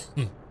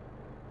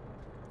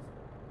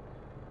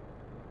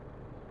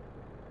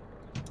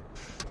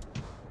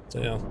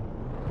 So yeah.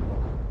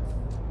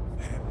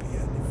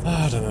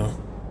 I don't know.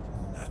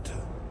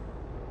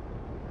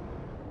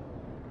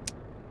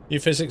 Your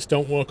physics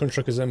don't work on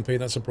Truckers MP,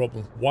 that's a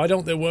problem. Why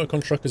don't they work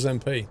on Truckers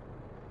MP?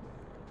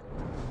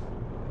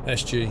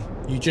 SG,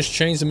 you just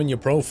change them in your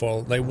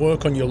profile. They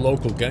work on your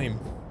local game.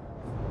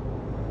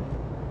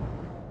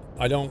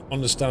 I don't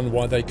understand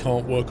why they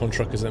can't work on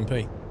Truckers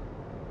MP.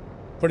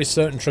 Pretty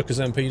certain Truckers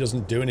MP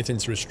doesn't do anything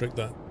to restrict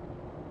that.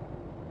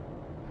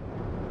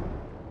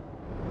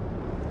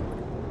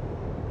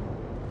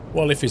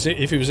 Well, if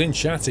he was in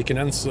chat, he can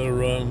answer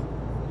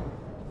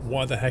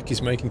why the heck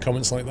he's making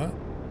comments like that.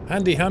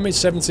 Andy Hamid,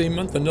 17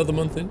 month, another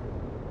month in.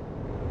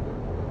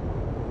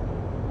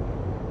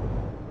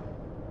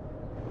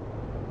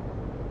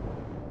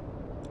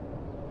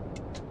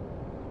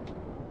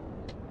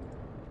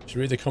 Should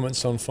read the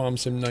comments on Farm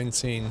Sim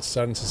 19.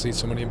 Saddened to see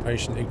so many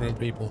impatient, ignorant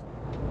people.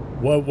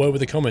 Where were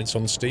the comments?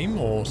 On Steam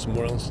or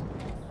somewhere else?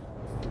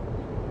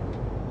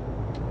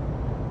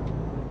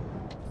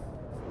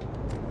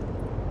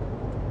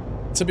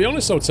 To be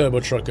honest though, Turbo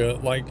Trucker,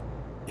 like,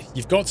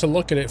 you've got to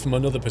look at it from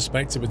another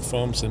perspective with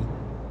Farm Sim.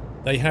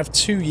 They have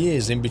 2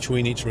 years in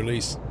between each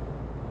release.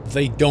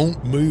 They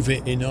don't move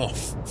it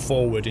enough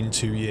forward in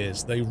 2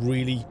 years. They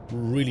really,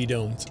 really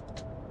don't.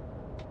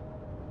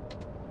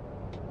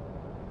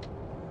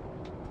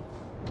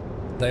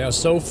 They are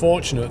so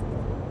fortunate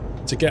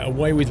to get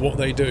away with what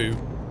they do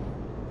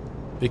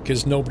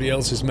because nobody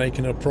else is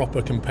making a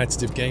proper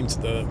competitive game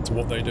to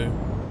what they do.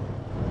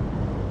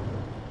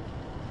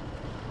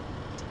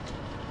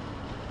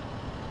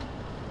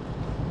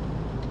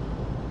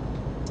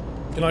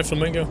 Good night,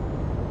 Flamingo.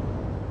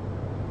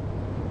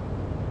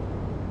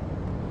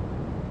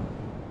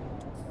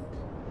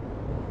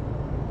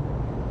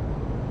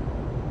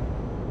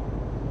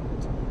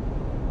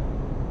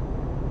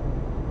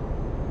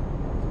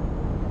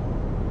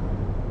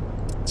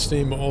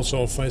 Steam, but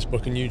also on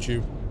Facebook and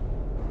YouTube.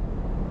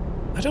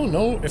 I don't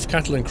know if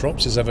Cattle and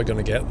Crops is ever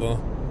going to get the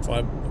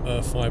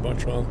 5x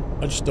trial.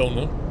 I just don't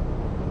know.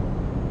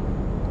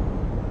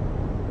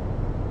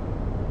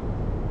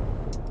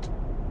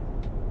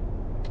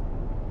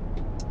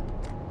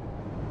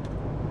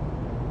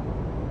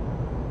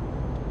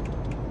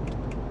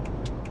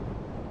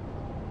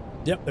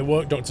 Yep, they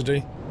work, Dr.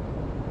 D.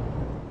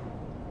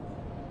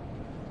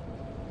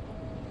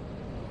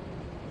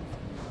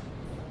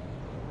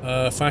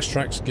 Fast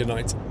tracks, good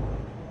night.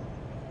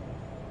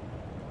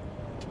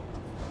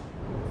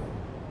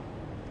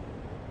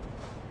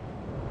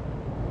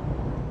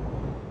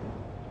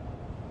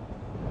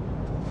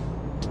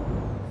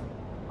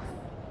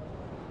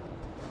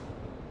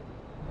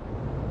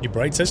 You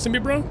brake testing me,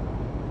 bro?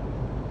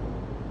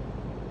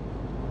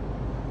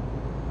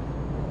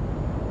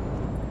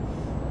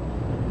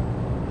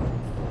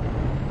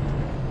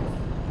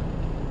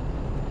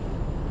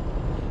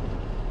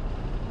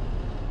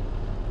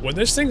 When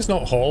this thing's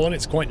not hauling,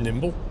 it's quite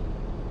nimble.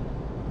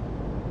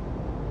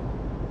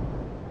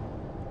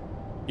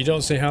 You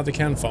don't see how they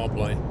can foul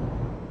play.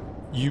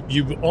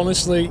 You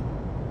honestly,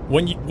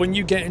 when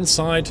you get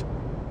inside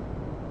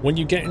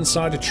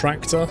a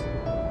tractor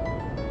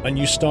and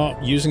you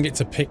start using it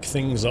to pick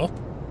things up,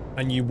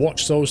 and you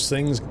watch those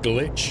things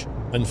glitch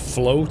and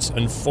float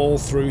and fall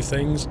through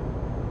things,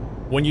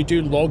 when you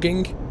do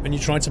logging and you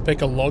try to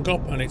pick a log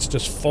up and it's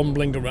just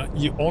fumbling around,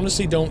 you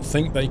honestly don't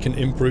think they can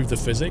improve the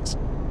physics.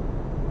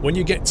 When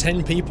you get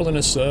 10 people in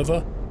a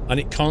server and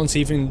it can't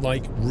even,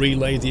 like,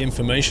 relay the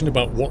information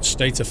about what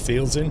state a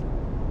field's in,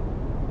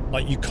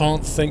 like, you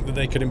can't think that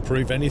they could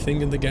improve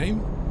anything in the game?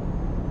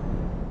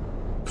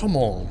 Come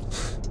on.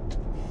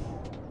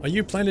 Are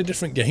you playing a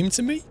different game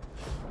to me?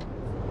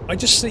 I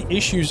just see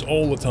issues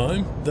all the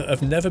time that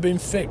have never been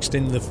fixed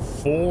in the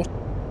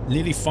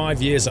nearly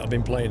 5 years that I've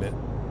been playing it.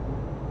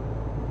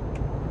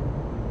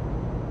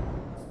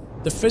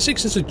 The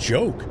physics is a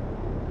joke.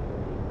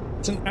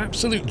 It's an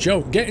absolute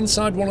joke. Get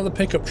inside one of the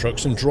pickup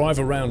trucks and drive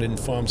around in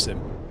Farm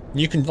Sim.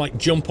 You can, like,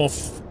 jump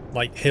off,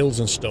 like, hills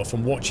and stuff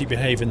and watch it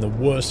behave in the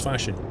worst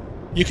fashion.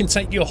 You can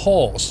take your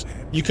horse,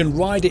 you can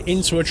ride it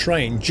into a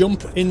train,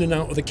 jump in and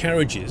out of the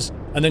carriages,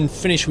 and then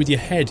finish with your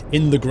head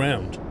in the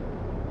ground.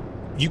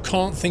 You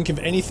can't think of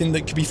anything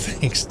that could be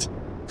fixed.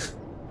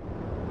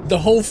 The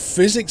whole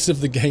physics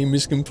of the game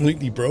is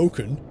completely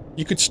broken.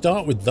 You could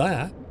start with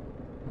that.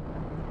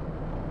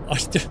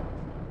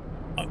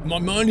 My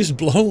mind is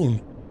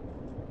blown.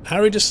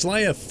 Harry the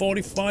Slayer,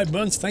 45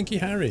 months. Thank you,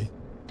 Harry.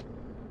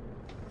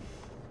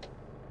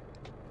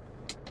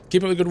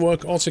 Keep up the good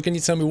work. Also, can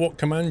you tell me what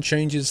command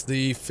changes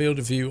the field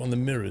of view on the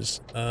mirrors?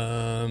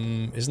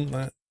 Isn't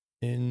that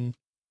in...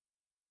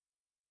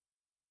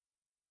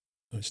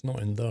 Oh, it's not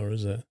in there,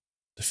 is it?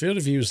 The field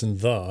of view is in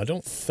there. I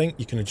don't think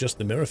you can adjust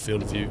the mirror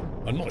field of view.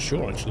 I'm not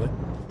sure, actually.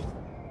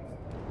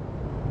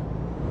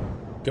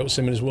 Goat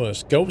Sim is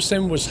worse. Goat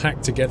Sim was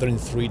hacked together in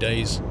 3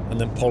 days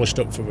and then polished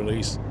up for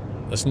release.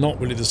 That's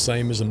not really the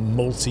same as a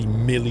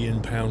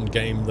multi-million-pound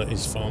game that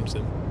is Farm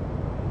Sim.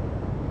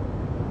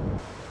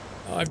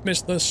 I've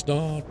missed the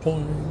start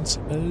point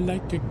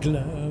like a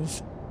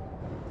glove.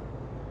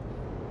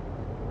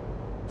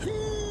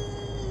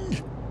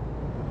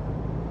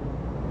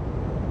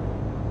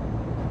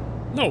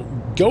 No,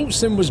 Goat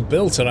Sim was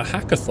built at a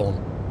hackathon.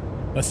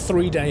 A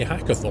 3-day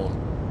hackathon.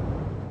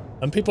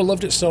 And people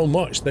loved it so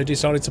much, they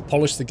decided to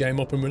polish the game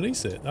up and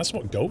release it. That's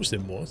what Goat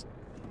Sim was.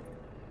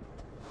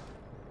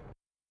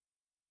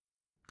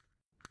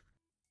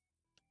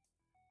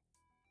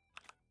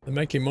 They're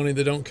making money,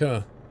 they don't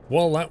care.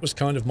 Well, that was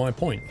kind of my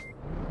point.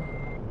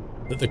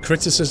 That the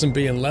criticism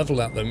being leveled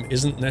at them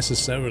isn't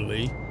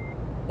necessarily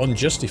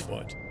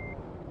unjustified.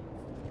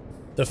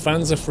 The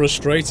fans are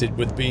frustrated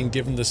with being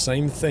given the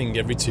same thing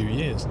every 2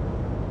 years.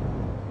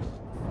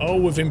 Oh,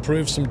 we've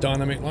improved some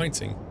dynamic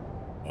lighting.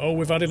 Oh,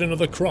 we've added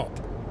another crop.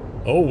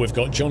 Oh, we've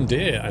got John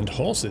Deere and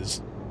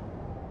horses.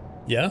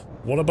 Yeah,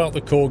 what about the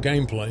core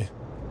gameplay?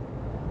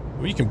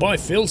 Well, you can buy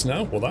fields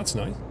now. Well, that's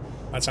nice.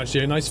 That's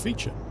actually a nice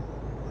feature.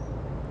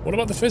 What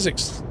about the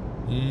physics?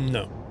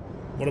 No.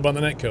 What about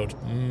the netcode?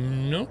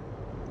 No.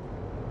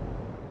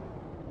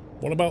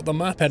 What about the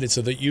map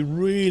editor that you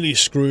really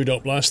screwed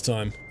up last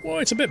time? Well,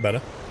 it's a bit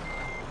better.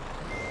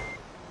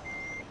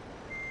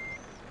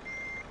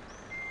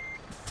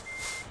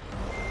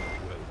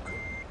 Welcome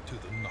to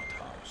the Nut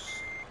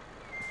House.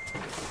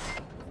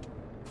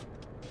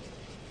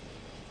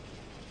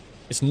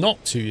 It's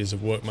not 2 years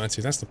of work,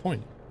 Matty. That's the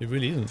point. It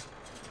really isn't.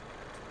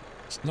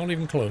 It's not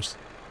even close.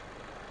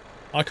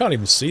 I can't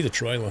even see the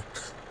trailer.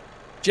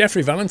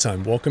 Jeffrey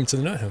Valentine, welcome to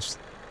the Nut House.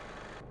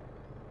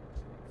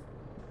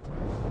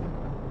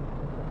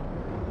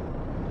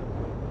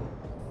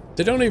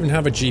 They don't even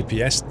have a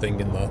GPS thing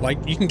in there. Like,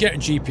 you can get a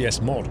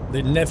GPS mod.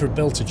 They never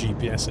built a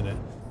GPS in it.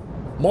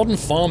 Modern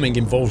farming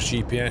involves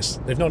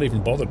GPS. They've not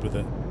even bothered with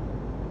it.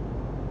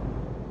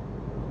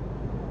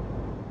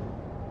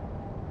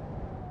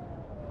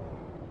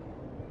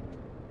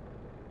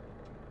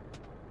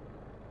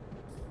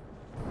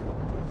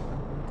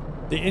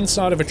 The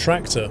inside of a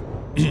tractor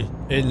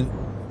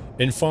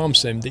in Farm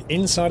Sim, the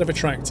inside of a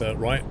tractor,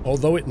 right,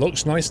 although it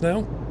looks nice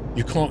now,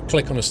 you can't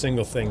click on a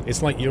single thing.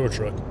 It's like Euro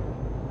Truck.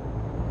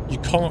 You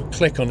can't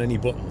click on any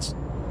buttons.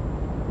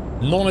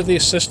 None of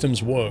these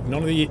systems work.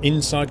 None of the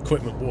inside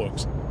equipment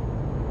works.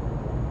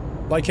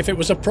 Like, if it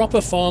was a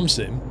proper Farm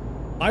Sim,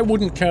 I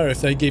wouldn't care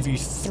if they give you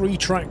 3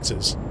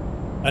 tractors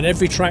And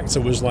every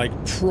tractor was like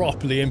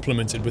properly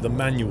implemented with a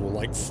manual,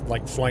 like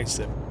Flight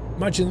Sim.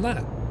 Imagine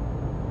that.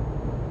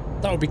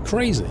 That would be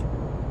crazy.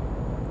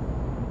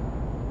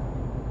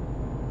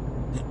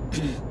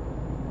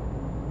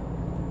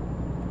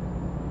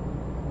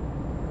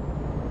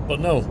 But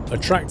no, a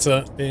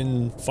tractor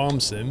in Farm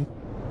Sim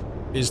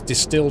is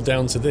distilled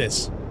down to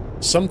this.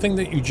 Something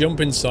that you jump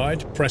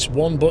inside, press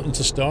one button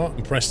to start,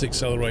 and press the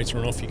accelerator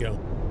and off you go.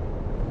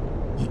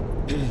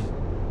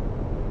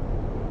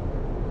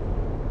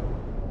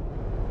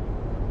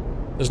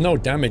 There's no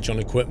damage on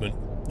equipment.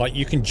 Like,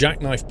 you can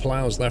jackknife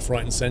plows left,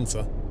 right, and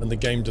center, and the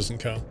game doesn't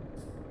care.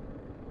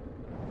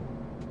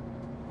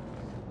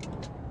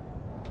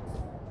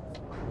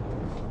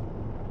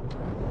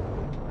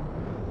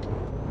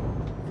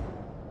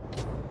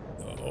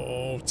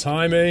 Oh,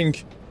 timing!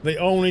 The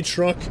only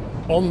truck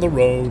on the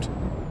road.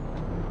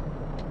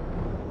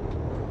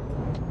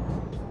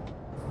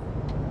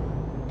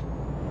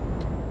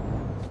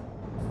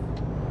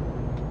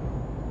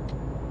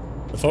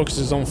 The focus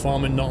is on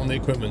farming, not on the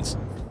equipment.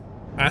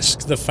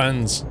 Ask the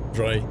fans,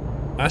 Dre.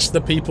 Ask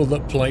the people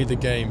that play the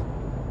game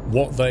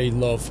what they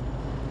love,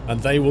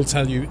 and they will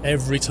tell you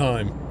every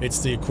time it's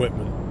the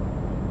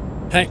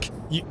equipment. Heck,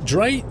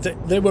 Dre,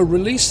 they were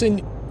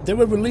releasing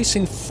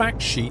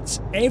fact sheets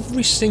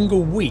every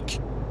single week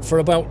for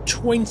about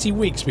 20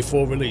 weeks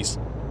before release.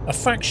 A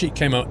fact sheet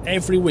came out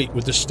every week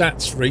with the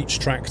stats for each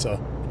tractor.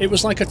 It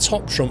was like a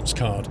Top Trumps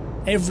card.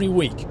 Every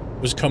week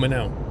was coming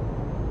out.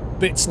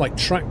 Bits like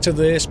tractor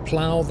this,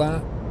 plow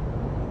that.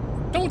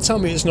 Don't tell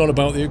me it's not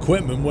about the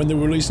equipment when they're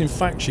releasing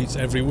fact sheets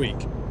every week.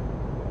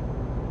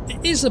 It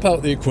is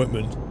about the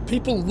equipment.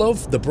 People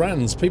love the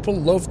brands. People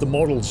love the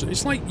models.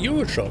 It's like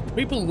Euro Truck.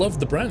 People love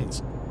the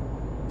brands.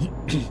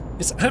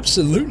 It's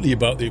absolutely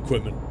about the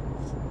equipment.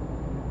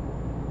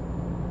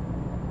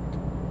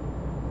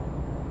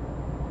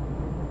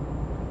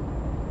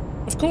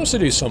 Of course they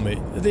do, Tommy.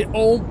 They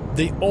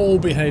all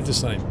behave the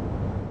same.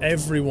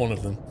 Every one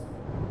of them.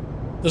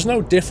 There's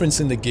no difference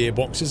in the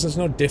gearboxes, there's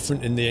no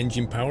difference in the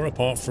engine power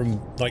apart from,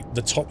 like,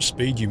 the top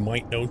speed you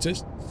might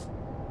notice.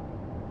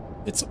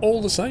 It's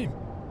all the same.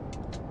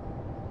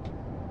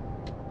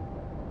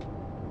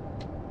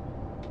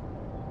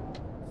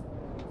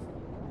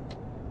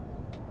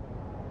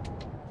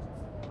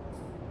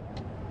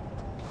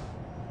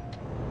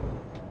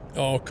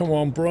 Oh, come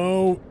on,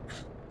 bro.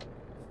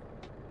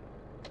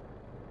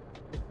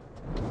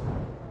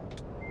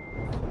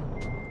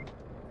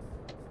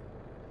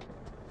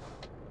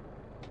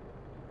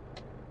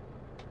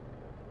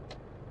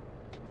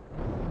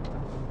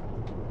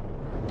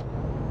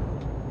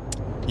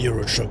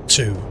 Euro Truck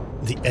 2,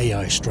 the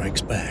AI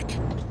strikes back.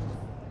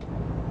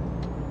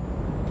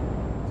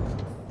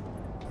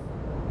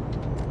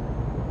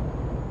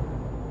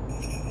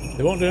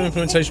 They won't do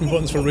implementation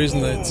buttons for a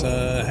reason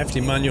that hefty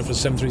manual for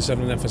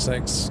 737 and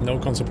FSX. No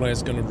console player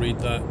is going to read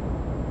that.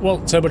 Well,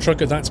 Turbo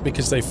Trucker, that's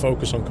because they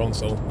focus on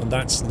console, and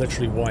that's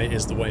literally why it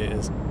is the way it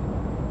is.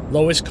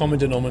 Lowest common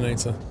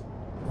denominator.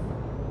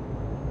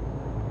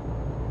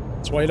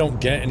 That's why you don't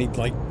get any,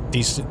 like,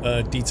 decent,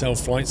 detailed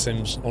flight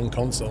sims on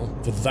console,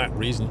 for that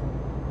reason.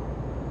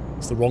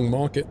 It's the wrong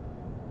market.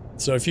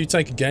 So if you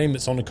take a game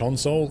that's on a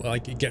console,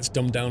 like, it gets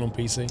dumbed down on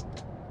PC.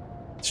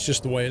 It's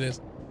just the way it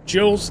is.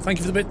 Jules, thank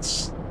you for the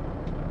bits.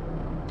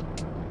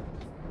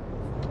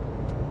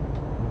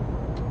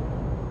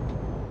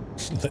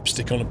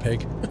 Lipstick on a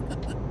pig.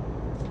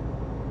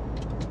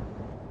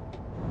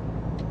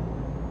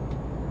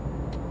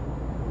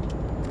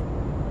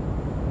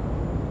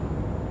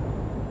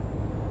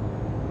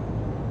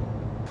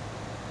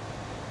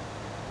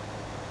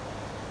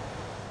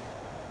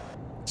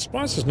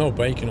 Surprised there's no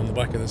bacon on the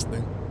back of this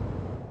thing.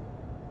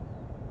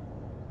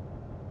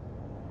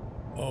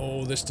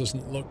 Oh, this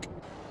doesn't look...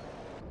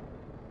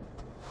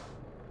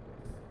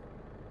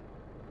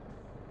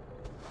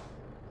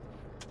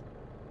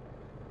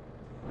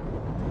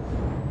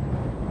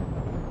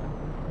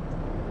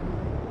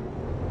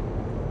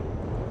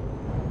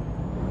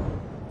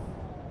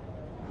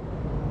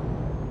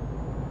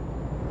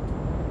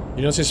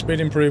 You notice speed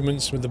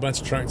improvements with the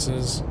better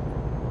tractors?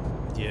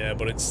 Yeah,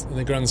 but it's in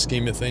the grand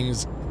scheme of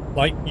things.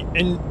 Like,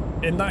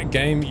 in that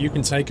game, you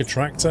can take a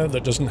tractor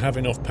that doesn't have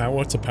enough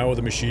power to power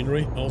the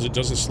machinery. All it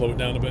does is slow it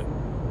down a bit.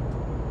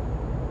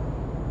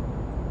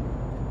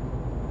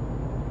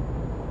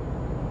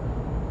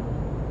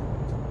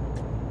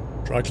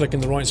 Try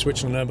clicking the right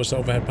switch on an Airbus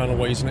overhead panel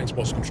while using an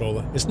Xbox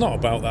controller. It's not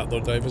about that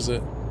though, Dave, is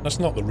it? That's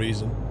not the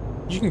reason.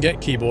 You can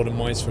get keyboard and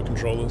mice for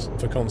controllers,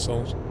 for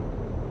consoles.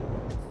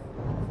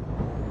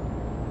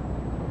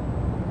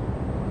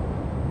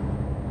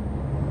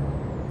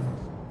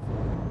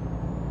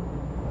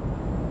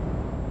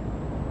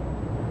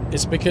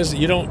 It's because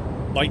you don't,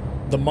 like,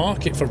 the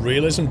market for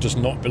realism does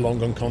not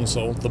belong on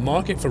console. The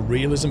market for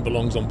realism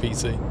belongs on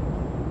PC.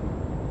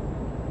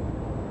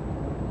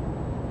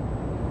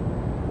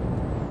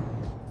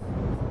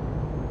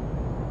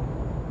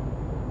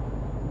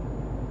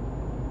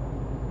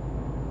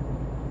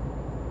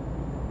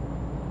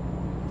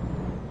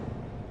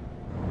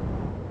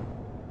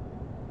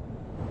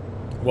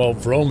 Well,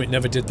 for Rome, it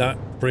never did that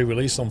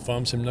pre-release on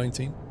Farm Sim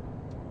 19.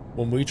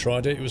 When we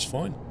tried it, it was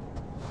fine.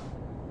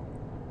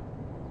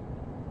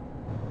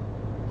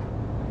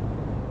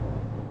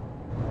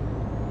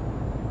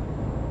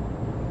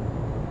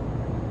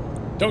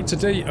 Dr.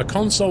 D, a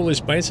console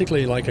is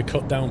basically like a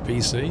cut-down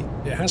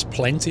PC. It has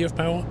plenty of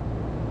power.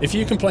 If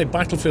you can play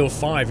Battlefield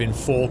 5 in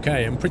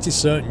 4K, I'm pretty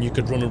certain you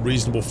could run a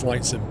reasonable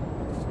flight sim.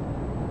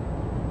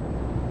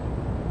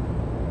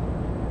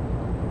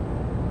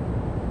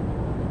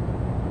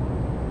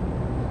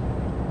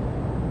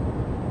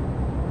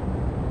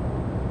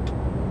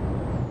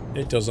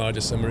 It does Ida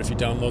Simmer if you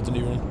download the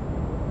new one.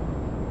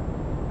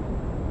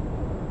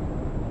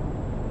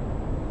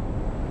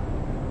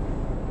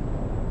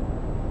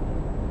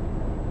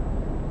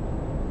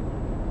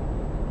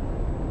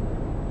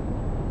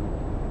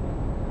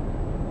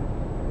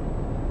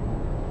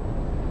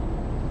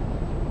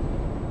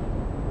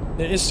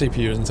 It is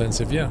CPU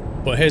intensive, yeah.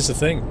 But here's the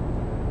thing.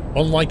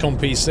 Unlike on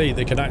PC,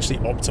 they can actually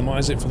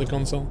optimize it for the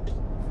console.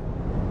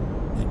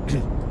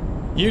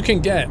 You can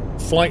get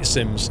flight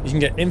sims, you can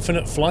get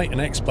Infinite Flight and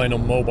X-Plane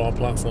on mobile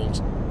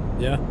platforms.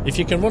 Yeah? If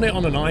you can run it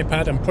on an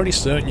iPad, I'm pretty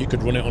certain you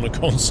could run it on a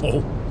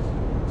console.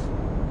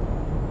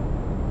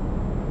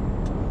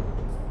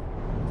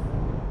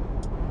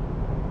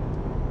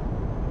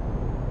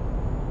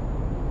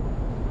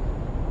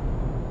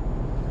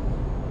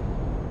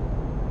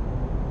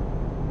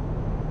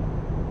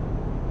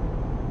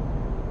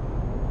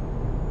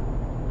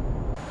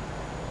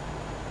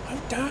 How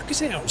dark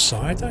is it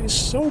outside? That is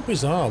so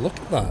bizarre. Look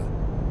at that.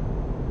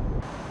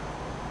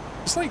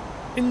 It's like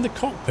in the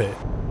cockpit,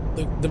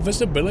 the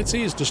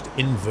visibility is just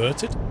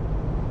inverted.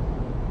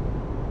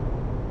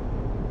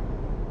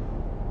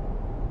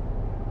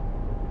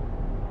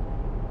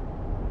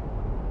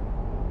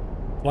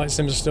 Flight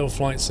sims are still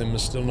flight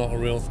sims, still not a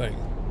real thing.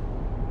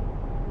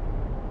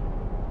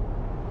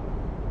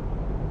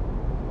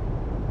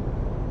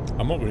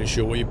 I'm not really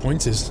sure what your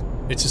point is.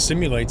 It's a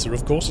simulator,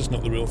 of course it's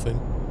not the real thing.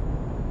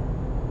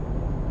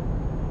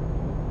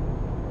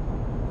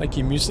 Thank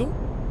you, Musil.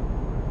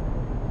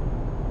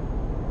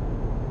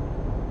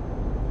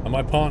 Am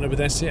I partnered with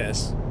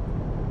SCS?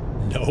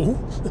 No.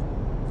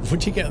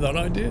 Where'd you get that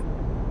idea?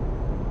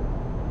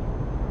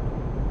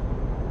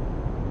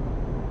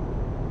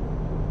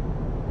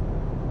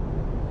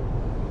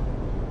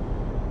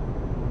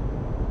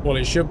 Well,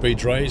 it should be,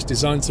 Dre. It's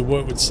designed to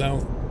work with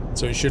sound,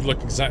 so it should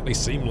look exactly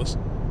seamless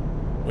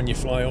when you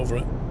fly over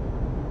it.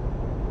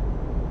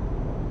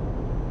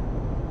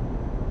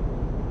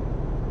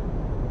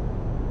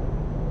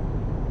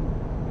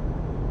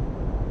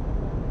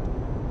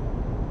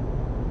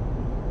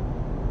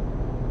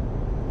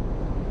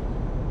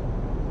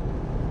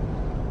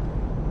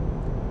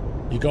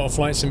 You got a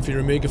flight sim for your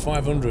Amiga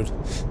 500.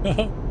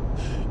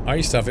 I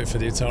used to have it for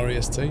the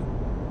Atari ST.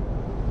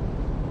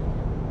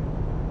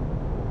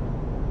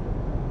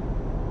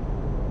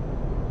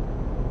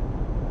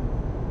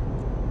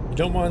 You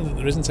don't mind that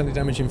there isn't any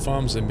damage in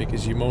Farm Sim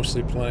because you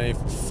mostly play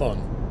for fun.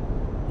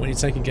 When you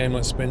take a game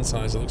like Spin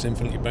Size that looks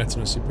infinitely better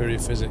and superior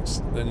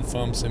physics, then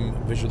Farm Sim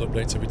visual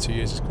updates every 2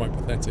 years is quite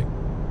pathetic.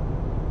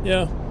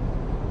 Yeah,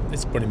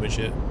 it's pretty much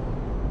it.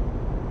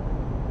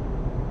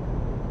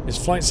 Is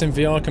Flight Sim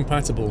VR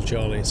compatible,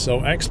 Charlie?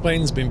 So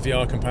X-Plane's been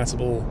VR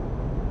compatible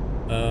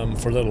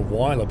for a little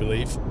while, I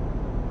believe.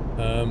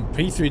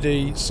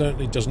 P3D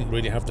certainly doesn't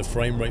really have the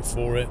frame rate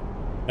for it.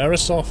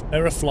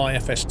 Aerofly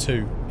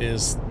FS2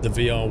 is the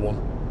VR one.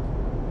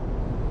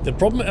 The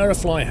problem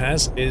Aerofly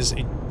has is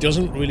it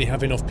doesn't really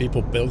have enough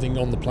people building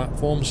on the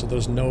platform, so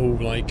there's no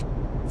like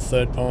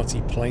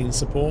third-party plane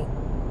support.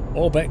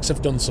 Orbex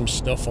have done some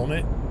stuff on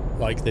it,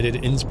 like they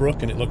did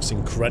Innsbruck, and it looks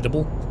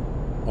incredible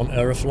on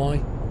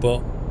Aerofly,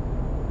 but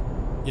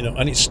you know,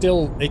 and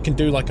it can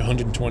do like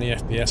 120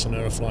 FPS on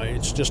Aerofly.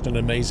 It's just an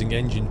amazing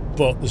engine,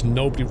 but there's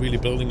nobody really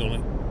building on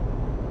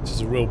it. This is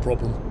a real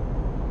problem.